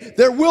day,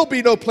 there will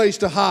be no place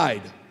to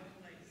hide.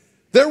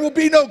 There will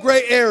be no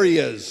gray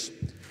areas.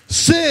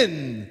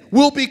 Sin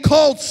will be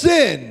called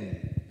sin.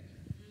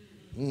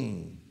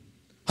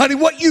 Honey,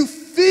 what you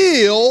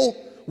feel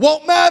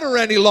won't matter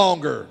any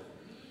longer.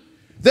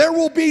 There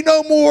will be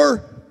no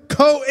more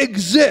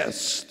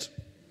coexist.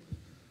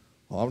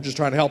 Oh, I'm just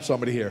trying to help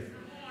somebody here.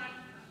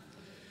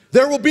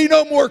 There will be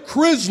no more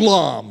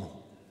Chrislam.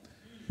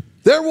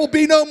 There will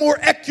be no more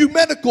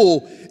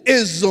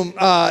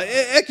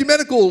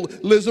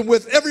ecumenicalism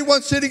with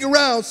everyone sitting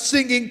around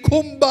singing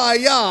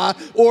Kumbaya,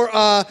 or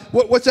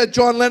what's that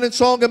John Lennon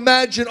song?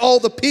 Imagine all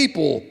the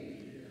people.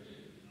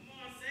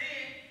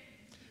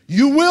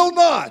 You will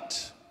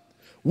not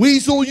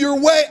weasel your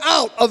way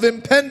out of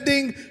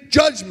impending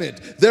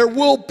judgment. There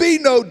will be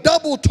no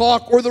double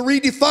talk or the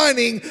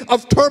redefining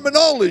of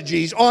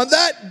terminologies. On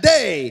that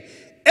day,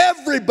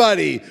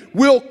 everybody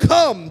will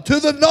come to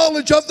the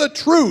knowledge of the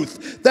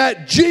truth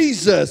that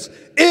Jesus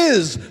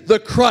is the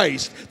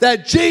Christ,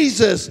 that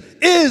Jesus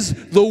is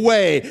the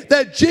way,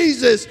 that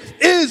Jesus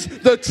is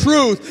the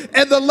truth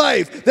and the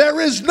life.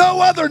 There is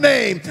no other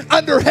name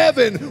under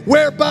heaven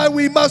whereby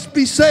we must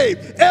be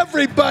saved.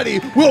 Everybody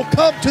will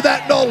come to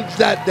that knowledge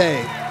that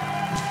day.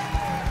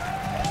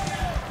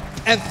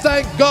 And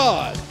thank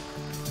God,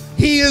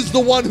 He is the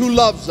one who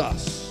loves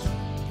us.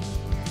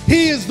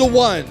 He is the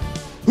one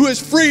who has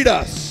freed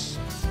us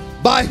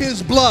by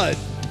His blood.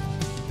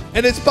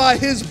 And it's by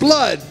His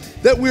blood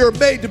that we are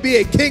made to be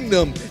a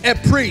kingdom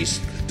and priests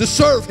to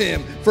serve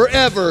Him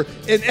forever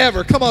and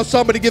ever. Come on,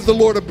 somebody give the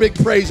Lord a big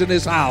praise in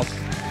His house.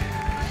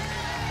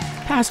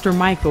 Pastor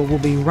Michael will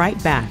be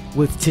right back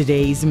with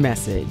today's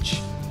message.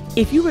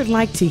 If you would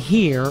like to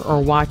hear or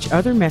watch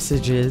other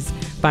messages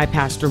by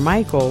Pastor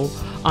Michael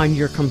on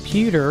your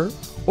computer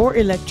or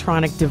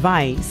electronic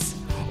device,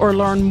 or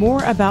learn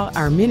more about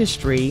our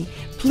ministry,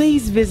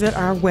 please visit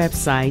our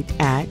website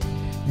at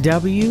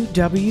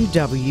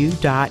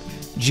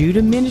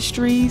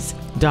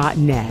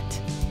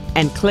www.judahministries.net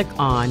and click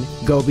on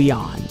Go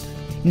Beyond.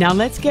 Now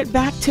let's get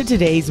back to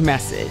today's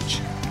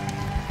message.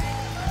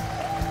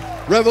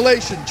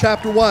 Revelation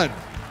chapter 1,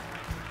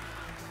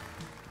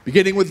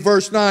 beginning with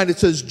verse 9, it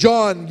says,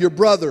 John, your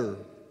brother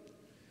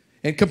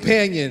and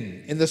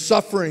companion in the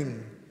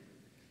suffering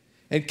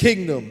and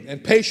kingdom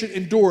and patient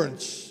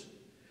endurance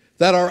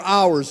that are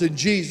ours in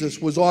Jesus,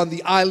 was on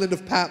the island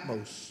of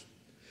Patmos,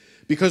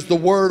 because the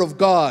word of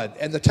God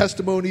and the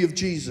testimony of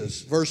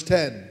Jesus. Verse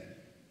 10,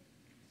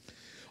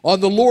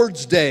 on the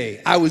Lord's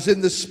day I was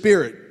in the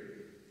Spirit,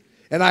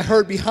 and I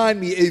heard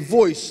behind me a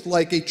voice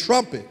like a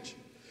trumpet,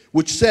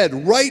 which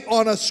said, write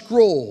on a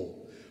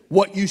scroll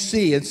what you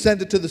see and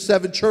send it to the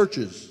 7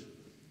 churches: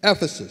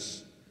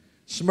 Ephesus,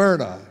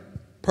 Smyrna,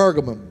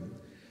 Pergamum,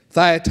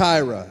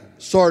 Thyatira,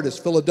 Sardis,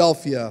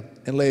 Philadelphia,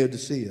 and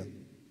Laodicea.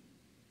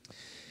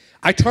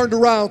 I turned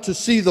around to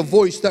see the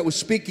voice that was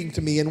speaking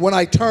to me, and when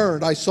I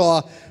turned, I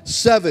saw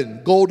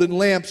 7 golden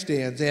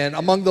lampstands, and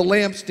among the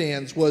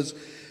lampstands was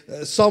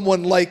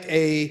someone like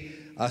a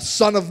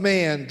son of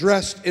man,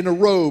 dressed in a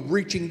robe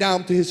reaching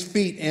down to his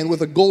feet and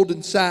with a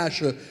golden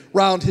sash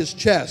around his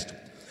chest.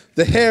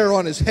 The hair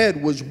on his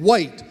head was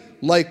white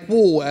like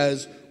wool,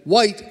 as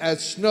white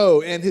as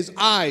snow, and his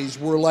eyes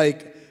were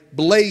like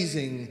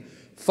blazing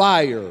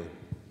fire.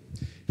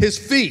 His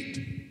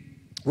feet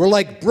were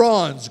like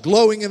bronze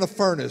glowing in a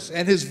furnace,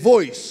 and his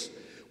voice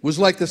was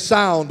like the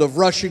sound of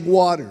rushing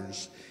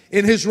waters.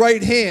 In his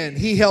right hand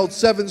he held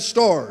 7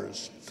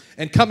 stars,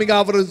 and coming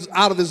out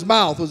of his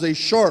mouth was a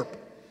sharp,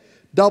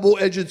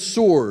 double-edged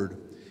sword.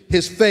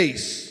 His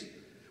face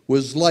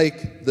was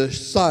like the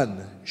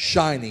sun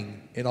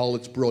shining in all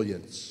its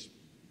brilliance.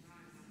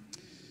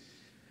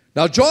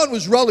 Now John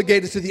was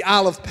relegated to the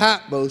Isle of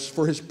Patmos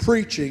for his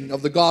preaching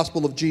of the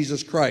gospel of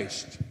Jesus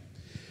Christ.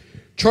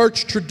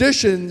 Church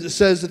tradition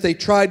says that they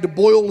tried to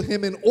boil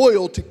him in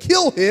oil to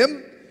kill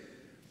him,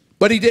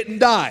 but he didn't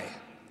die.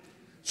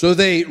 So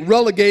they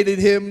relegated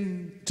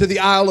him to the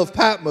Isle of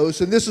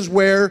Patmos, and this is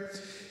where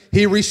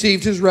he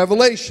received his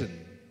revelation.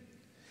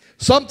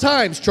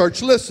 Sometimes,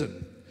 church,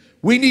 listen,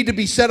 we need to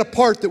be set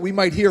apart that we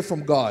might hear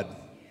from God.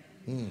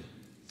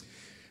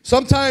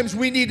 Sometimes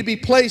we need to be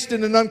placed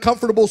in an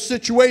uncomfortable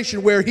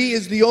situation where He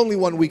is the only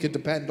one we can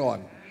depend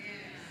on.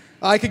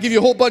 I could give you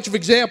a whole bunch of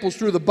examples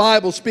through the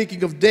Bible,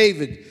 speaking of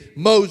David,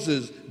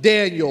 Moses,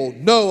 Daniel,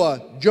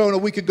 Noah, Jonah.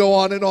 We could go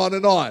on and on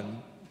and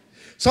on.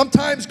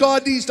 Sometimes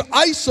God needs to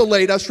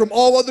isolate us from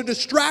all other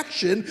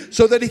distraction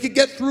so that He can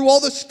get through all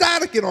the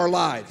static in our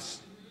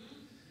lives.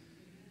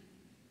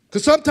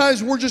 Because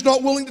sometimes we're just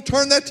not willing to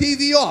turn that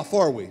TV off,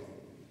 are we?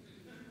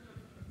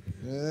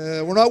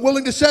 We're not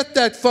willing to set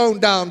that phone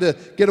down to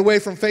get away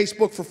from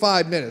Facebook for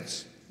 5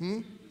 minutes.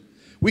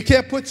 We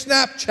can't put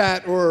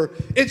Snapchat or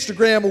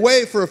Instagram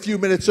away for a few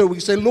minutes so we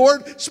can say,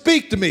 Lord,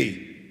 speak to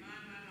me.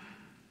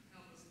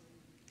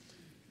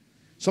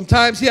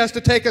 Sometimes He has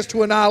to take us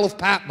to an Isle of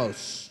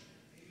Patmos.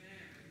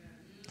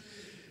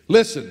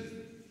 Listen,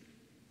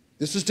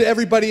 this is to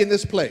everybody in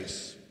this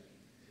place.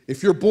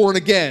 If you're born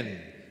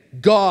again,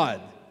 God,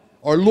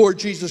 our Lord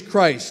Jesus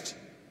Christ,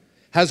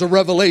 has a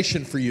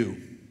revelation for you.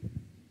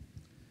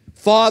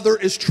 Father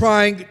is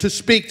trying to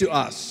speak to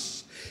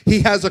us.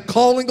 He has a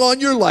calling on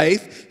your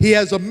life. He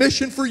has a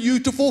mission for you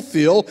to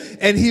fulfill,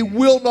 and he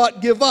will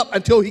not give up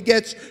until he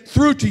gets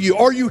through to you.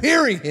 Are you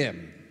hearing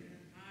him?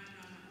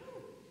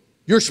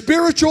 Your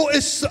spiritual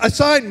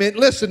assignment,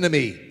 listen to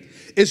me,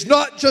 is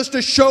not just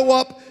to show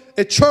up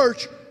at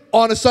church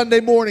on a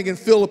Sunday morning and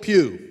fill a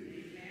pew.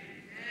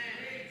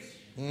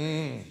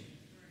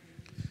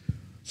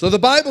 So the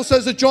Bible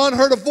says that John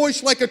heard a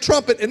voice like a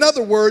trumpet. In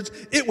other words,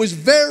 it was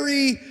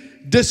very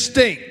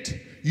distinct.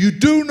 You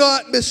do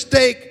not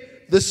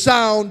mistake the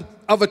sound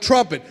of a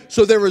trumpet.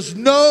 So there is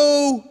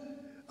no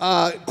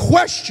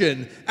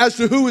question as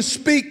to who is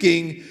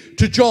speaking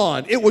to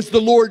John. It was the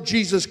Lord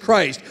Jesus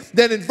Christ.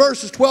 Then in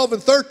verses 12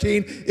 and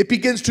 13, it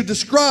begins to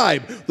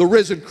describe the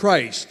risen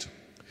Christ.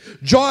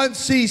 John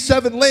sees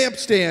 7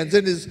 lampstands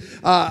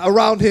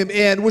around him,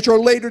 and which are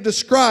later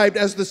described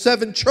as the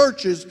 7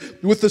 churches,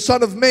 with the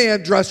Son of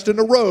Man dressed in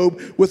a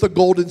robe with a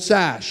golden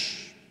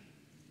sash.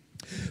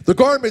 The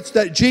garments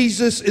that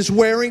Jesus is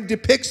wearing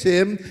depicts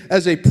him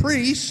as a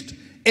priest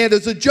and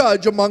as a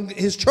judge among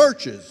his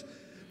churches.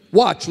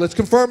 Watch, let's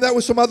confirm that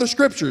with some other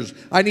scriptures.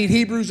 I need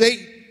Hebrews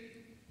 8,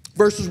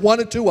 verses 1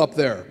 and 2 up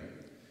there.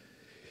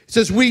 It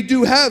says, we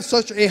do have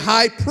such a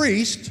high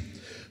priest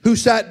who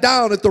sat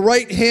down at the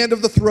right hand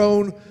of the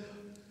throne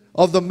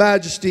of the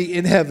majesty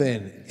in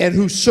heaven, and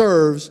who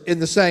serves in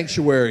the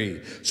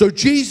sanctuary. So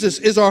Jesus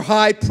is our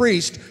high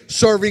priest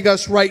serving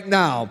us right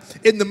now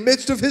in the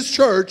midst of his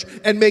church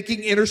and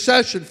making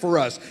intercession for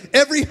us.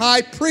 Every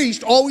high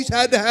priest always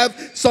had to have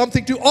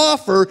something to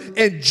offer,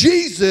 and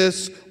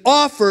Jesus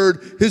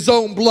offered his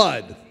own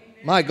blood.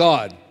 My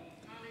God.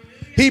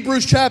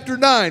 Hebrews chapter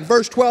 9,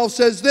 verse 12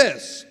 says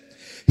this: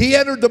 he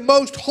entered the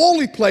most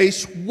holy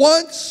place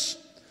once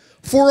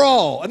for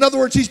all. In other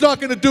words, he's not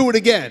going to do it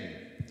again.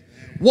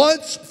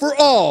 Once for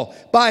all,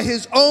 by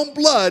his own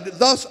blood,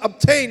 thus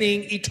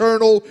obtaining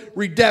eternal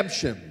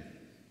redemption.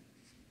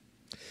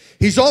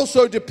 He's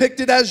also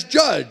depicted as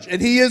judge,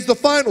 and he is the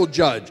final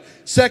judge.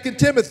 2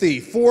 Timothy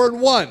 4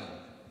 and 1.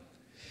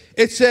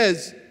 It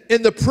says,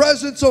 in the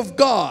presence of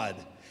God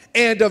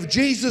and of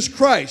Jesus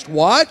Christ,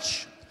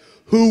 watch,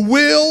 who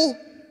will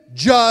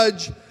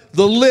judge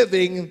the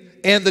living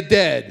and the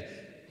dead.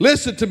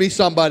 Listen to me,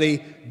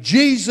 somebody.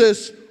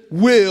 Jesus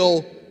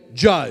will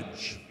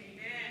judge.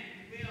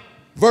 Amen.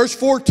 Verse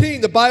 14,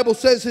 the Bible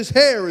says his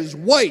hair is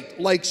white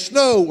like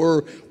snow,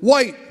 or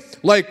white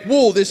like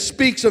wool. This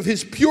speaks of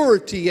his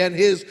purity and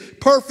his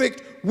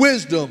perfect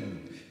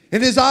wisdom.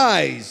 And his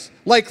eyes,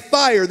 like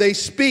fire, they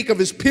speak of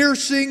his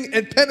piercing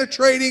and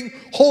penetrating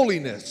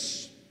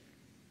holiness.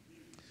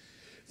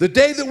 The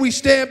day that we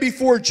stand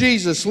before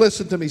Jesus,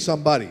 listen to me,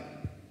 somebody,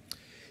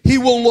 he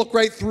will look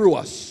right through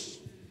us.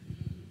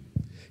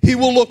 He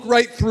will look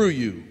right through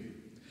you.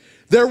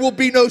 There will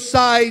be no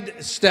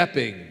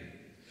sidestepping.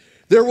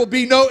 There will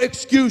be no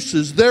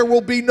excuses. There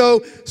will be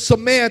no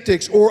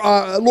semantics or,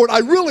 Lord, I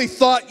really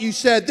thought you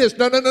said this.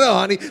 No,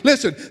 honey.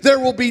 Listen, there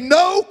will be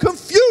no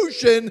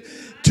confusion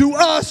to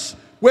us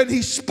when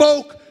he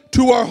spoke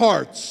to our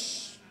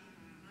hearts.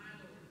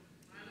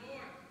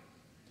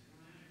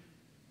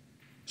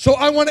 So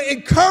I want to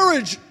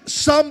encourage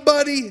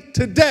somebody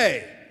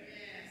today.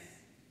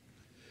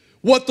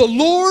 What the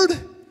Lord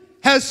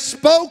has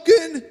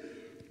spoken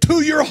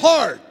to your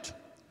heart,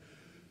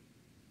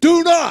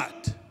 do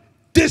not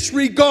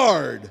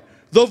disregard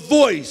the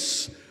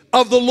voice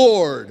of the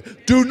Lord.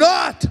 Do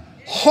not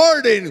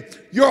harden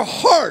your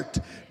heart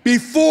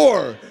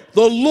before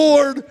the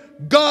Lord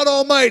God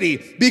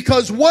Almighty,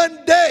 because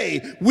one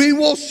day we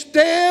will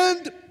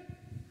stand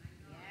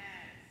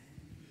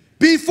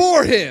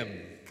before him,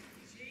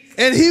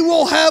 and he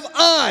will have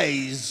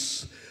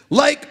eyes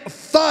like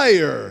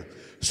fire.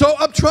 So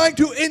I'm trying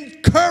to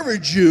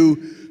encourage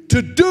you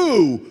to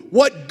do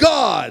what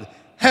God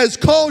has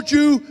called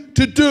you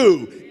to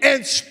do,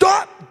 and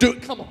stop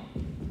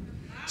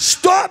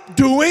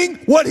doing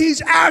what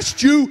he's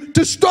asked you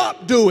to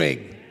stop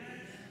doing.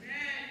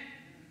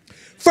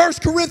 1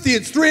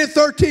 Corinthians 3 and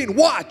 13,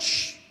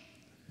 watch.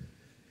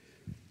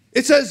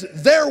 It says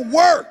their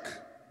work.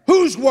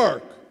 Whose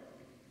work?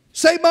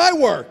 Say my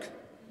work.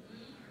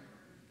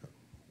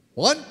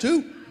 1,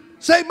 2.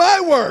 Say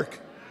my work.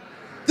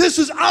 This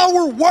is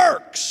our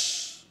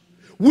works.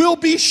 Will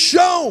be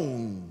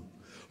shown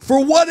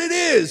for what it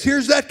is.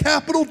 Here's that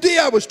capital D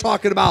I was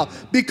talking about.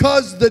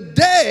 Because the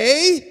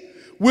day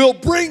will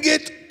bring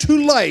it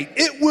to light.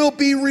 It will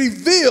be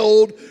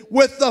revealed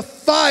with the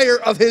fire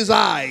of his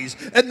eyes.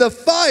 And the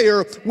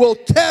fire will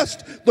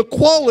test the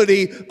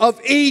quality of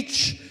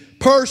each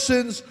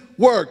person's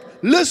work.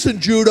 Listen,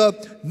 Judah,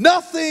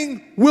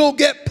 nothing will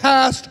get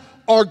past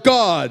our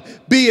God,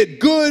 be it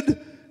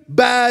good,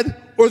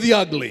 bad, or the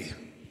ugly.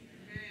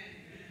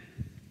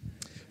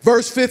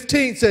 Verse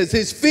 15 says,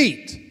 his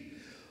feet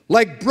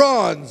like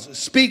bronze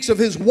speaks of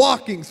his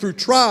walking through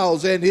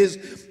trials and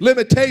his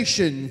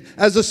limitation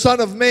as the Son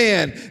of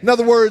Man. In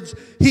other words,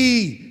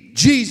 he,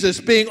 Jesus,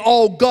 being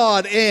all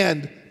God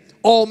and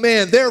all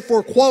man,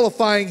 therefore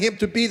qualifying him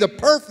to be the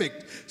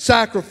perfect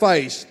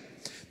sacrifice.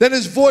 Then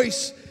his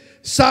voice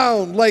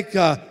sound like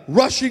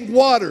rushing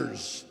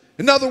waters.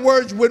 In other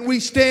words, when we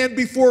stand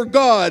before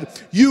God,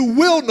 you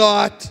will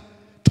not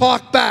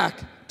talk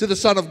back to the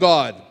Son of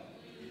God.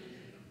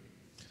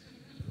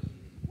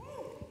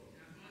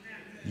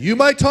 You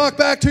might talk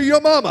back to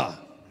your mama.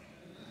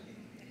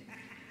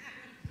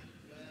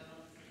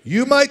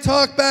 You might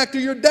talk back to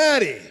your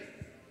daddy.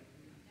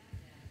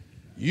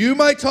 You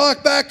might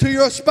talk back to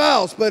your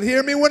spouse, but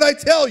hear me when I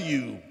tell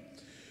you,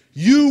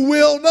 you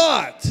will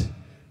not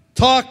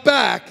talk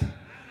back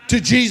to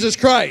Jesus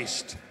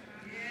Christ.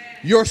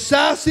 Your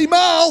sassy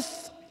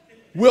mouth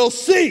will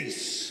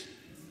cease.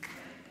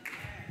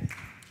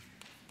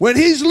 When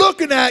he's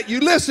looking at you,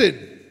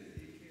 listen,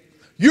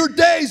 your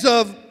days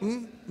of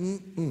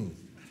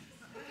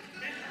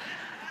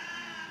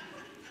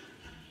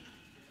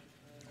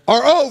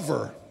are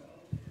over.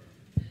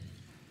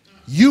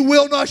 You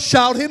will not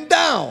shout him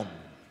down.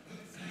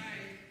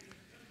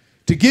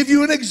 To give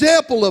you an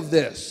example of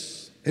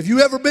this, have you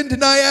ever been to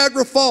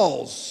Niagara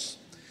Falls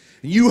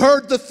and you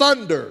heard the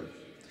thunder?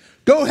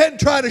 Go ahead and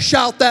try to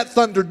shout that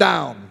thunder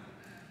down.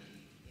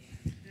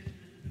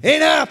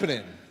 Ain't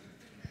happening.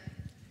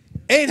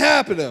 Ain't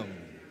happening.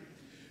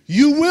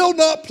 You will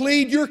not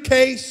plead your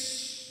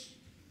case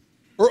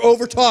or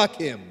overtalk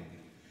him.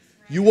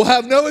 You will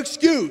have no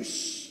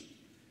excuse.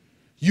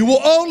 You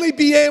will only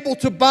be able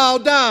to bow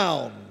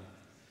down.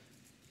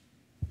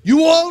 You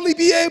will only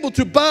be able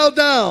to bow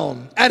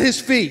down at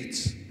his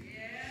feet.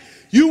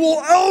 You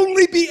will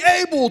only be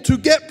able to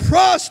get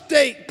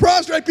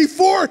prostrate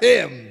before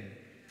him.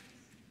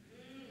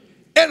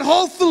 And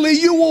hopefully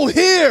you will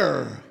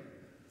hear,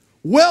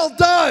 "Well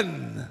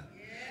done,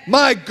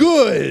 my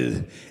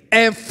good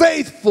and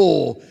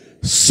faithful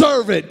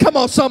servant." Come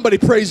on, somebody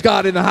praise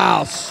God in the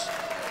house.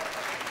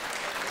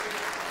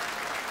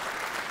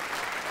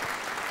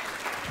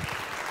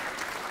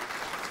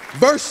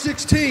 Verse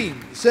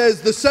 16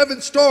 says, "The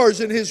 7 stars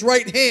in his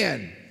right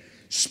hand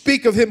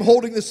speak of him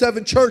holding the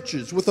 7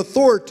 churches with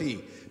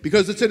authority,"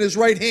 because it's in his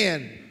right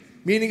hand,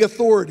 meaning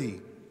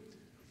authority.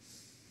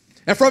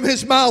 "And from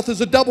his mouth is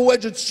a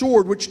double-edged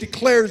sword which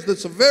declares the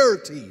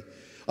severity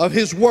of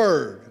his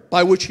word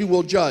by which he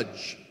will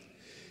judge."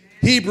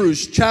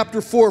 Hebrews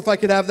chapter 4, if I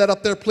could have that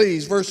up there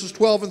please, verses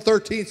 12 and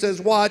 13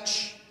 says,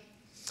 "Watch,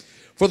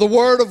 for the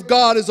word of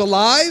God is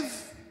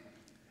alive,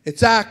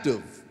 it's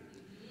active,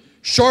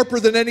 sharper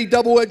than any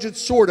double-edged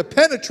sword. It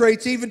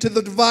penetrates even to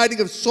the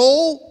dividing of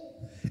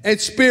soul and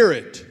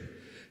spirit,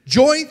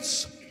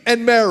 joints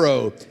and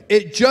marrow.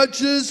 It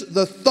judges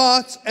the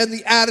thoughts and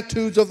the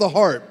attitudes of the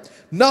heart.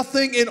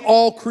 Nothing in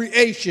all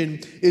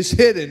creation is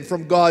hidden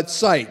from God's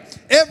sight.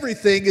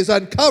 Everything is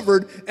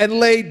uncovered and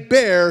laid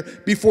bare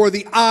before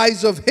the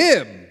eyes of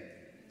him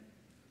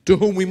to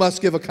whom we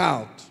must give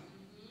account."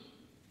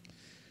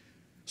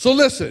 So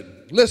listen.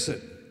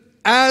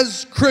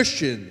 As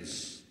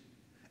Christians,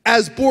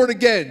 as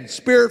born-again,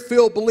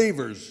 spirit-filled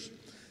believers,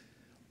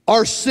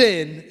 our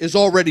sin is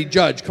already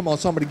judged. Come on,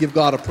 somebody give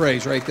God a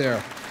praise right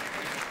there.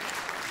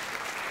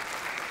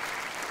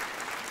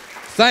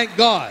 Thank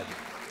God,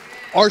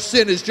 our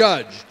sin is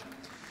judged.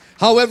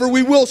 However,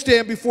 we will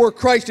stand before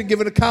Christ and give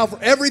an account for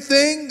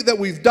everything that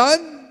we've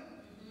done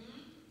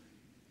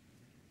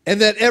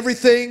and that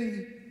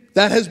everything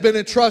that has been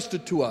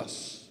entrusted to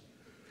us.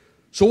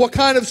 So what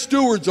kind of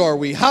stewards are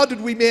we? How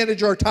did we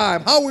manage our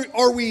time? How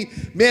are we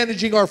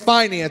managing our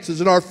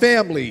finances and our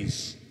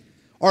families,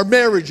 our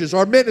marriages,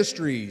 our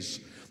ministries,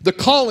 the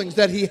callings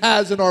that he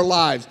has in our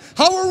lives?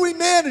 How are we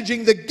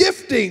managing the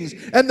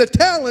giftings and the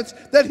talents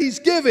that he's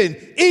given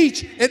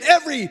each and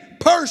every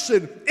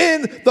person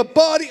in the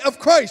body of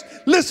Christ?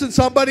 Listen,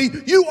 somebody,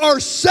 you are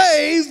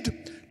saved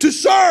to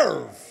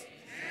serve.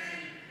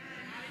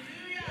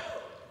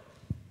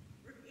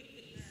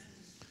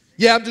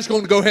 Yeah, I'm just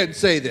going to go ahead and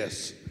say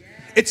this.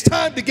 It's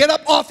time to get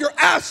up off your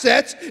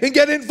assets and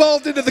get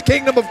involved into the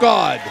kingdom of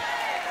God.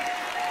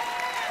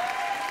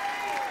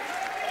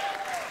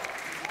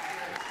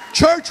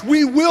 Church,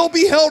 we will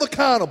be held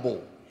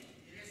accountable.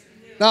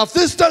 Now, if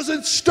this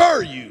doesn't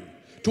stir you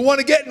to want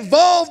to get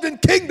involved in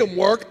kingdom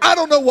work, I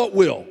don't know what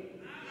will.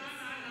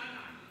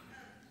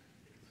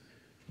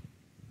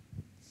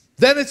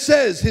 Then it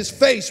says, his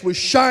face was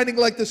shining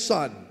like the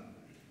sun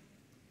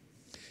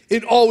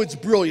in all its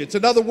brilliance.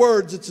 In other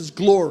words, it's his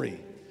glory.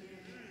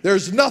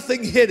 There's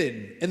nothing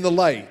hidden in the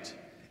light.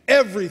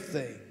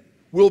 Everything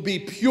will be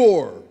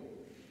pure,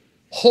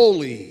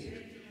 holy,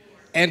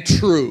 and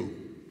true.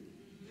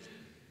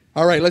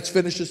 All right, let's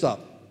finish this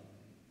up.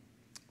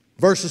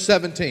 Verse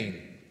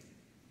 17.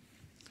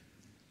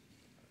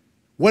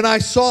 "When I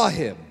saw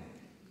him,"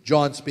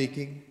 John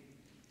speaking,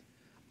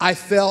 "I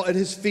fell at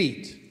his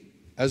feet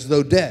as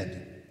though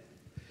dead.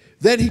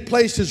 Then he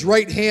placed his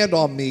right hand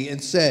on me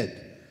and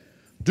said,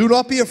 'Do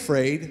not be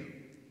afraid.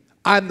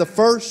 I'm the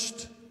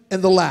first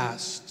and the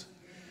last.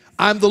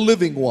 I'm the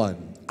living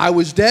one. I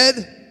was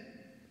dead,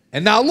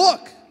 and now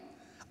look,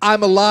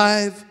 I'm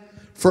alive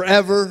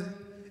forever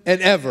and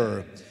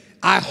ever.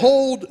 I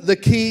hold the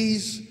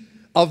keys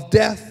of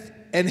death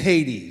and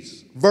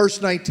Hades.'"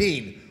 Verse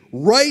 19.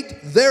 "Write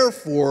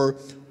therefore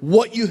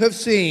what you have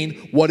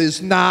seen, what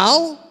is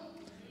now,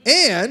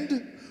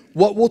 and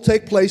what will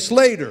take place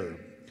later.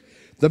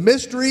 The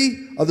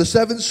mystery of the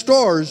 7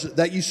 stars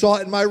that you saw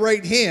in my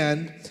right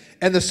hand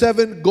and the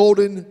 7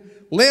 golden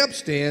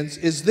lampstands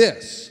is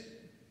this.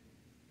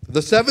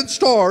 The 7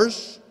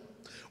 stars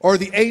are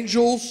the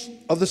angels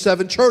of the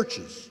 7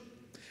 churches,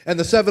 and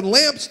the 7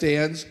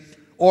 lampstands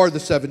are the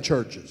 7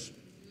 churches.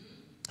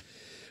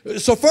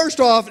 So first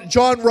off,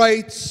 John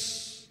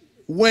writes,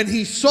 when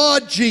he saw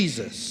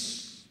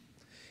Jesus,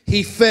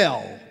 he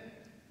fell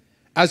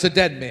as a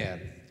dead man.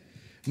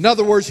 In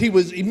other words, he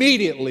was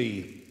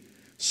immediately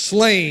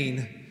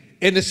slain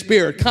in the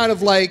spirit, kind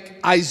of like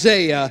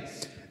Isaiah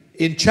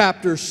in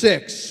chapter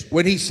 6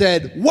 when he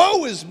said,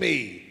 "Woe is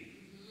me,"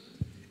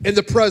 in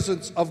the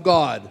presence of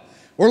God.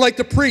 Or like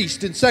the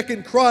priest in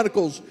 2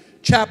 Chronicles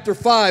chapter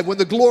 5, when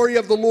the glory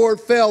of the Lord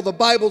fell, the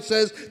Bible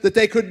says that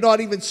they could not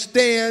even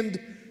stand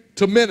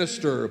to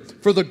minister,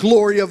 for the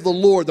glory of the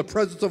Lord, the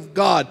presence of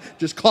God,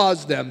 just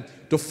caused them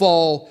to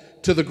fall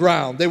to the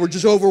ground. They were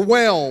just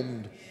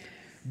overwhelmed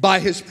by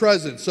his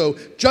presence. So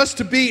just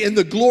to be in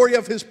the glory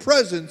of his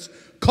presence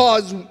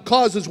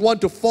causes one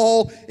to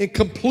fall in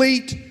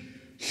complete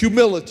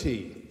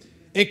humility,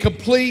 in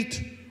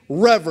complete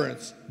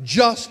reverence,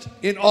 just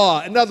in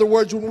awe. In other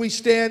words, when we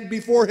stand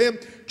before him,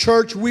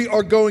 church, we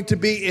are going to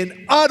be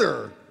in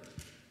utter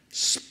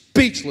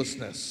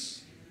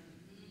speechlessness.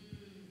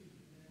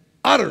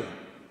 Utter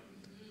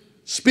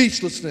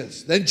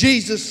speechlessness. Then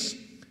Jesus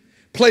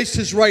placed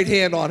his right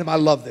hand on him. I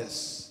love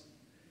this.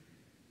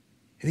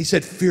 And he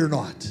said, "Fear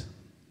not.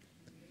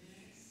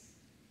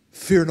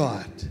 Fear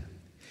not."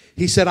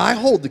 He said, "I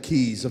hold the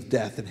keys of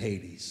death and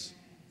Hades."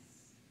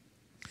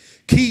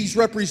 Keys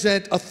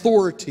represent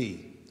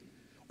authority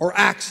or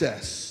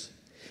access.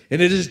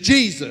 And it is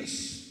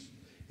Jesus,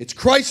 it's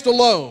Christ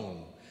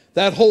alone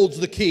that holds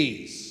the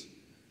keys.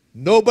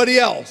 Nobody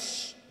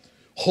else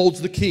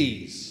holds the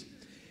keys.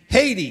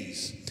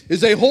 Hades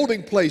is a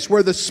holding place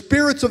where the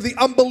spirits of the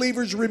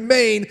unbelievers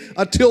remain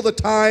until the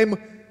time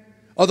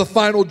of the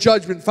final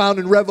judgment found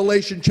in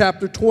Revelation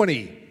chapter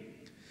 20.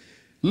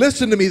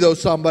 Listen to me though,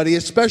 somebody,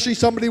 especially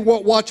somebody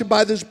watching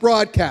by this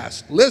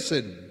broadcast.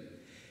 Listen,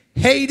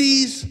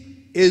 Hades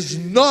is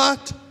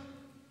not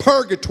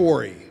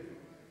purgatory.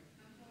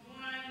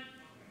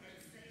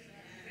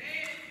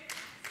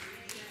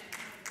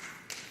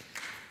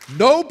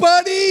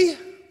 Nobody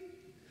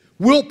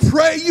will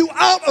pray you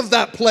out of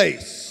that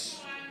place.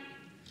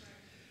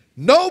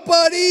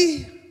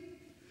 Nobody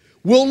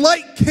will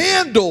light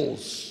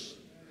candles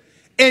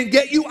and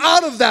get you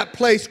out of that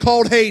place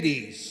called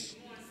Hades.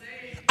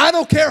 I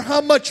don't care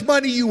how much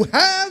money you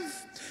have.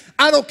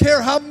 I don't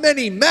care how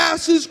many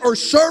masses or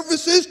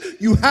services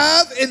you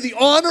have in the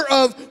honor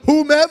of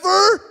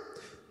whomever.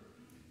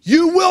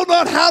 You will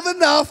not have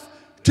enough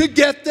to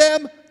get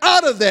them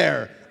out of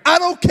there. I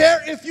don't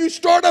care if you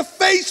start a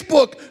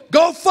Facebook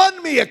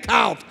GoFundMe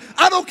account.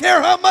 I don't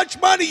care how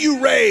much money you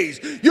raise.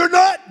 You're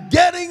not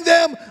getting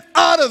them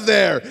out of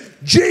there.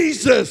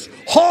 Jesus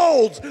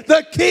holds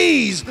the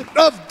keys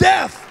of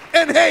death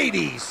and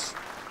Hades.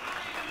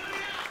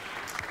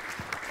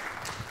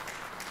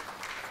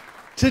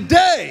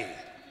 Today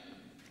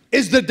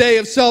is the day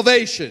of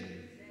salvation.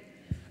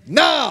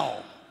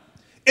 Now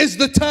is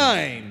the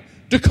time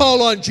to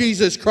call on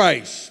Jesus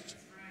Christ.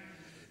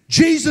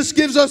 Jesus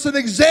gives us an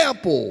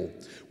example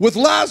with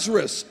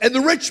Lazarus and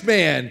the rich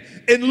man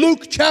in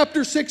Luke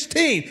chapter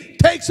 16.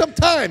 Take some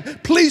time.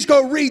 Please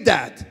go read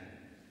that.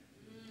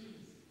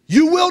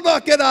 You will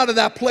not get out of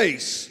that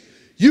place.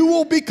 You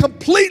will be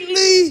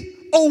completely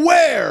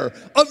aware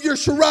of your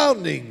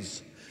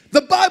surroundings.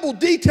 The Bible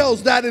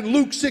details that in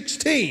Luke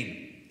 16.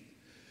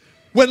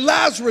 When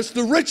Lazarus,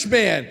 the rich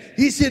man,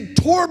 he's in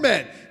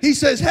torment. He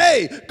says,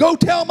 "Hey, go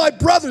tell my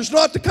brothers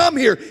not to come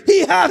here." He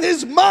had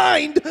his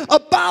mind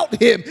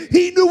about him.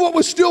 He knew what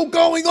was still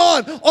going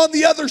on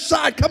the other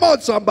side. Come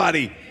on,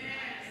 somebody.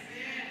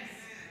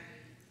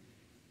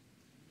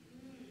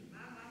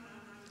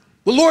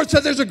 The Lord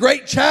said there's a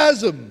great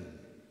chasm.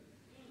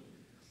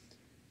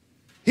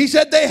 He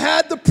said they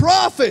had the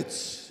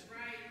prophets.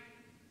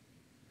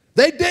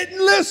 They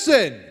didn't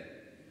listen.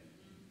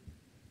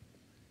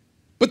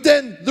 But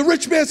then the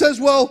rich man says,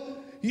 well,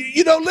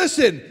 you know,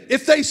 listen,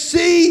 if they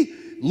see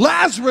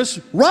Lazarus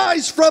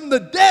rise from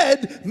the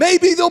dead,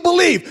 maybe they'll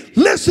believe.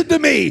 Listen to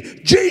me.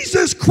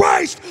 Jesus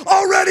Christ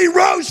already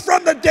rose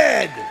from the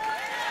dead.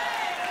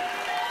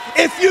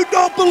 If you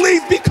don't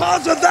believe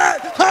because of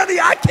that, honey,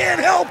 I can't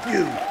help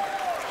you.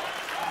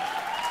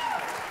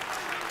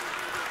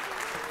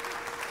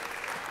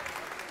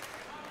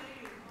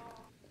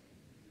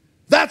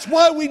 That's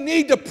why we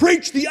need to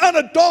preach the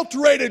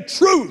unadulterated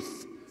truth.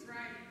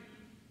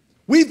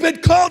 We've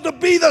been called to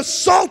be the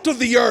salt of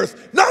the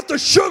earth, not the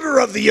sugar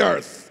of the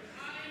earth.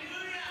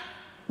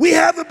 We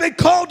haven't been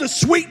called to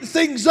sweeten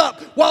things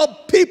up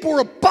while people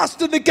are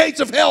busting the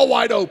gates of hell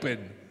wide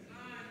open.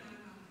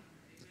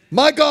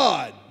 My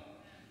God.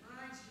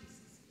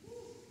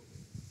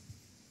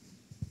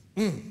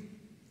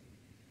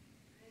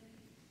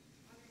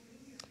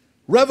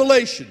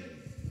 Revelation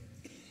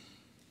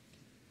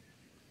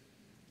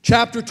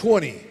chapter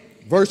 20,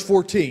 verse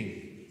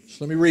 14. So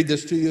let me read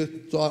this to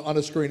you. It's on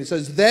the screen. It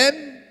says,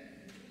 then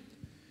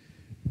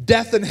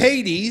death and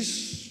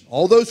Hades,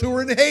 all those who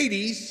are in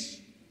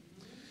Hades,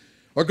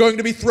 are going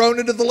to be thrown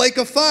into the lake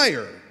of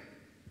fire.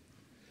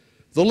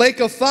 The lake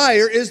of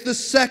fire is the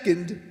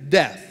second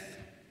death.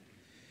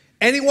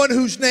 Anyone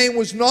whose name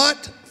was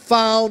not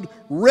found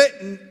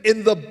written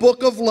in the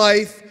book of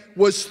life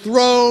was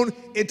thrown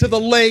into the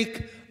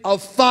lake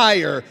of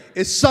fire.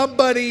 Is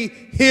somebody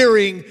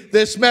hearing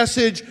this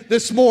message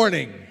this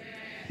morning?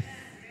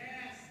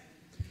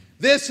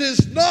 This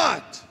is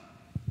not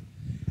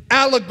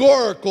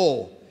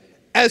allegorical,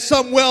 as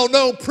some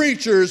well-known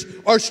preachers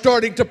are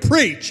starting to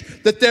preach,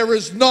 that there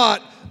is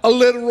not a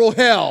literal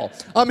hell.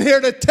 I'm here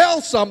to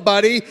tell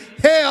somebody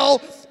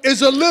hell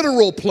is a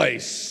literal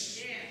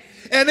place.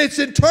 And it's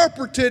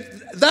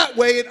interpreted that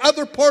way in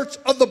other parts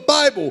of the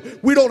Bible.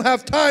 We don't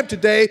have time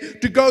today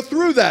to go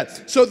through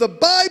that. So the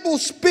Bible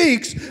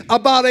speaks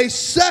about a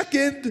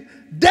second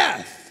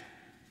death.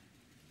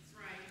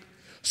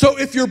 So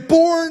if you're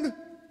born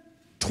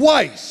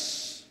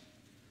twice,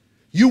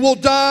 you will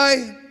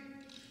die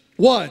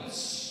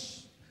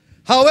once.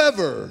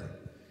 However,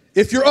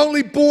 if you're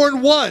only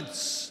born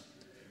once,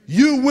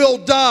 you will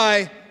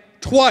die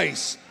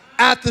twice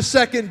at the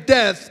second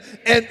death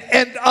and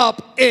end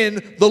up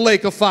in the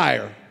lake of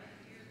fire.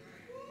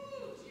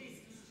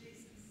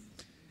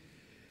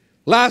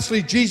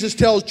 Lastly, Jesus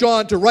tells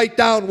John to write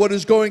down what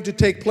is going to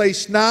take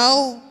place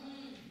now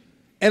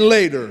and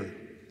later.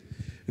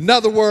 In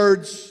other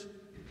words,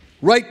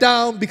 write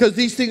down, because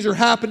these things are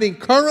happening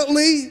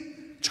currently.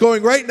 It's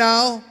going right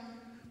now.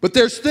 But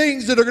there's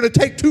things that are going to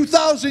take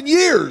 2,000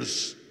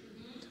 years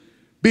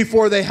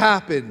before they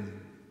happen.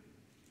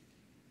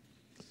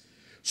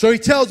 So he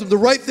tells them to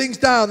write things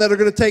down that are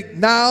going to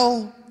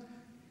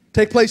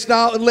take place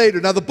now and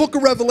later. Now the book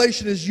of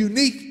Revelation is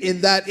unique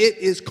in that it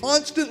is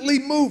constantly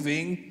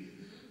moving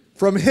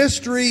from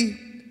history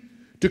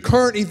to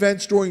current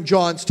events during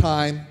John's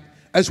time,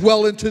 as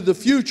well into the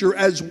future,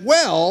 as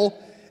well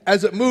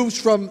as it moves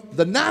from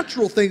the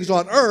natural things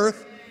on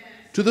earth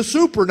to the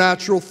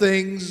supernatural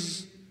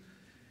things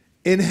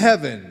in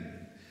heaven.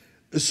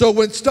 So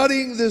when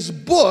studying this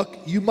book,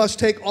 you must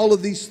take all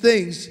of these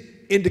things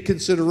into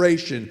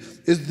consideration.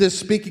 Is this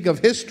speaking of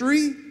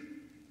history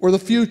or the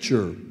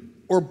future,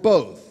 or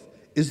both?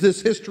 Is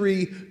this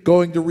history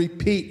going to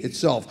repeat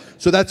itself?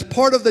 So that's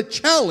part of the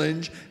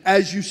challenge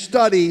as you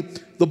study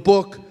the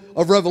book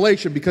of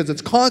Revelation, because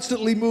it's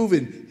constantly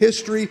moving.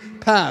 History,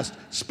 past,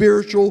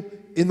 spiritual,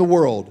 in the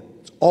world.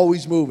 It's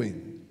always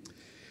moving.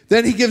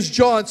 Then he gives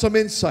John some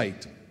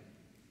insight.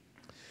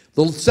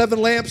 The 7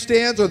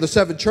 lampstands are the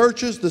 7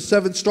 churches. The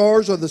 7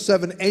 stars are the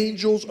 7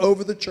 angels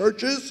over the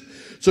churches.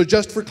 So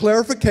just for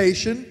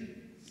clarification,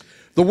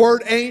 the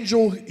word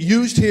angel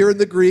used here in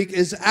the Greek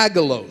is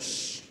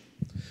agelos,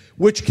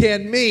 which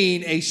can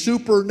mean a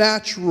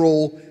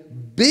supernatural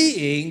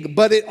being,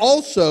 but it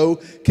also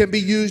can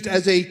be used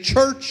as a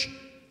church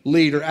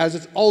leader, as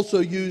it's also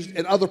used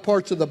in other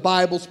parts of the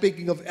Bible,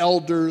 speaking of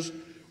elders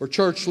or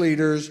church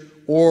leaders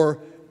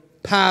or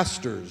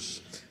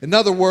pastors. In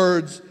other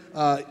words,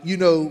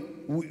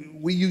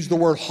 we use the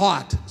word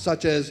hot,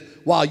 such as,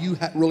 wow, you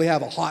really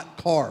have a hot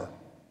car.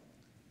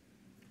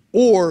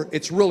 Or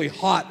it's really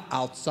hot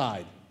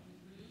outside.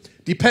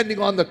 Depending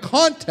on the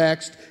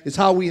context is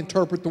how we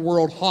interpret the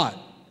word hot.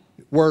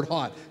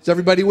 Is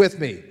everybody with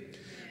me?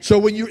 So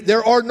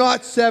there are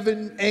not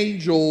 7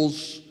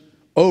 angels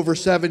over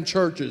 7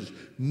 churches.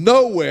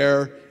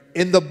 Nowhere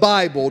in the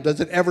Bible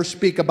does it ever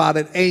speak about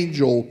an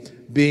angel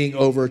being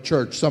over a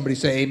church. Somebody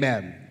say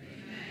amen.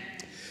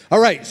 Amen. All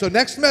right, so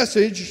next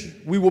message,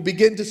 we will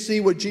begin to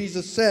see what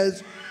Jesus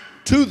says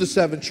to the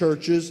 7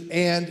 churches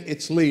and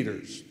its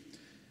leaders.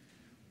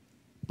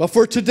 But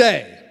for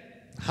today,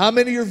 how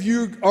many of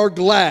you are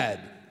glad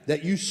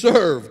that you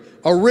serve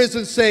a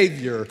risen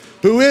Savior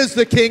who is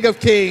the King of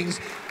Kings,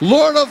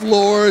 Lord of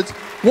Lords,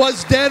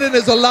 was dead and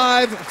is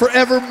alive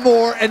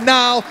forevermore, and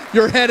now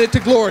you're headed to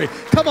glory?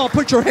 Come on,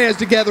 put your hands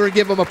together and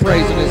give him a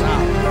praise in his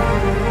house.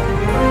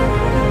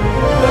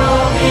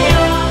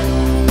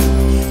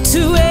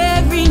 To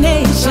every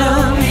nation,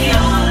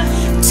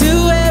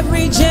 to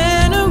every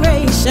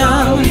generation,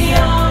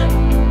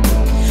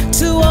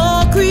 to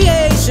all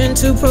creation,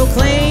 to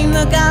proclaim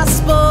the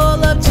gospel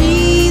of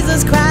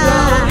Jesus Christ.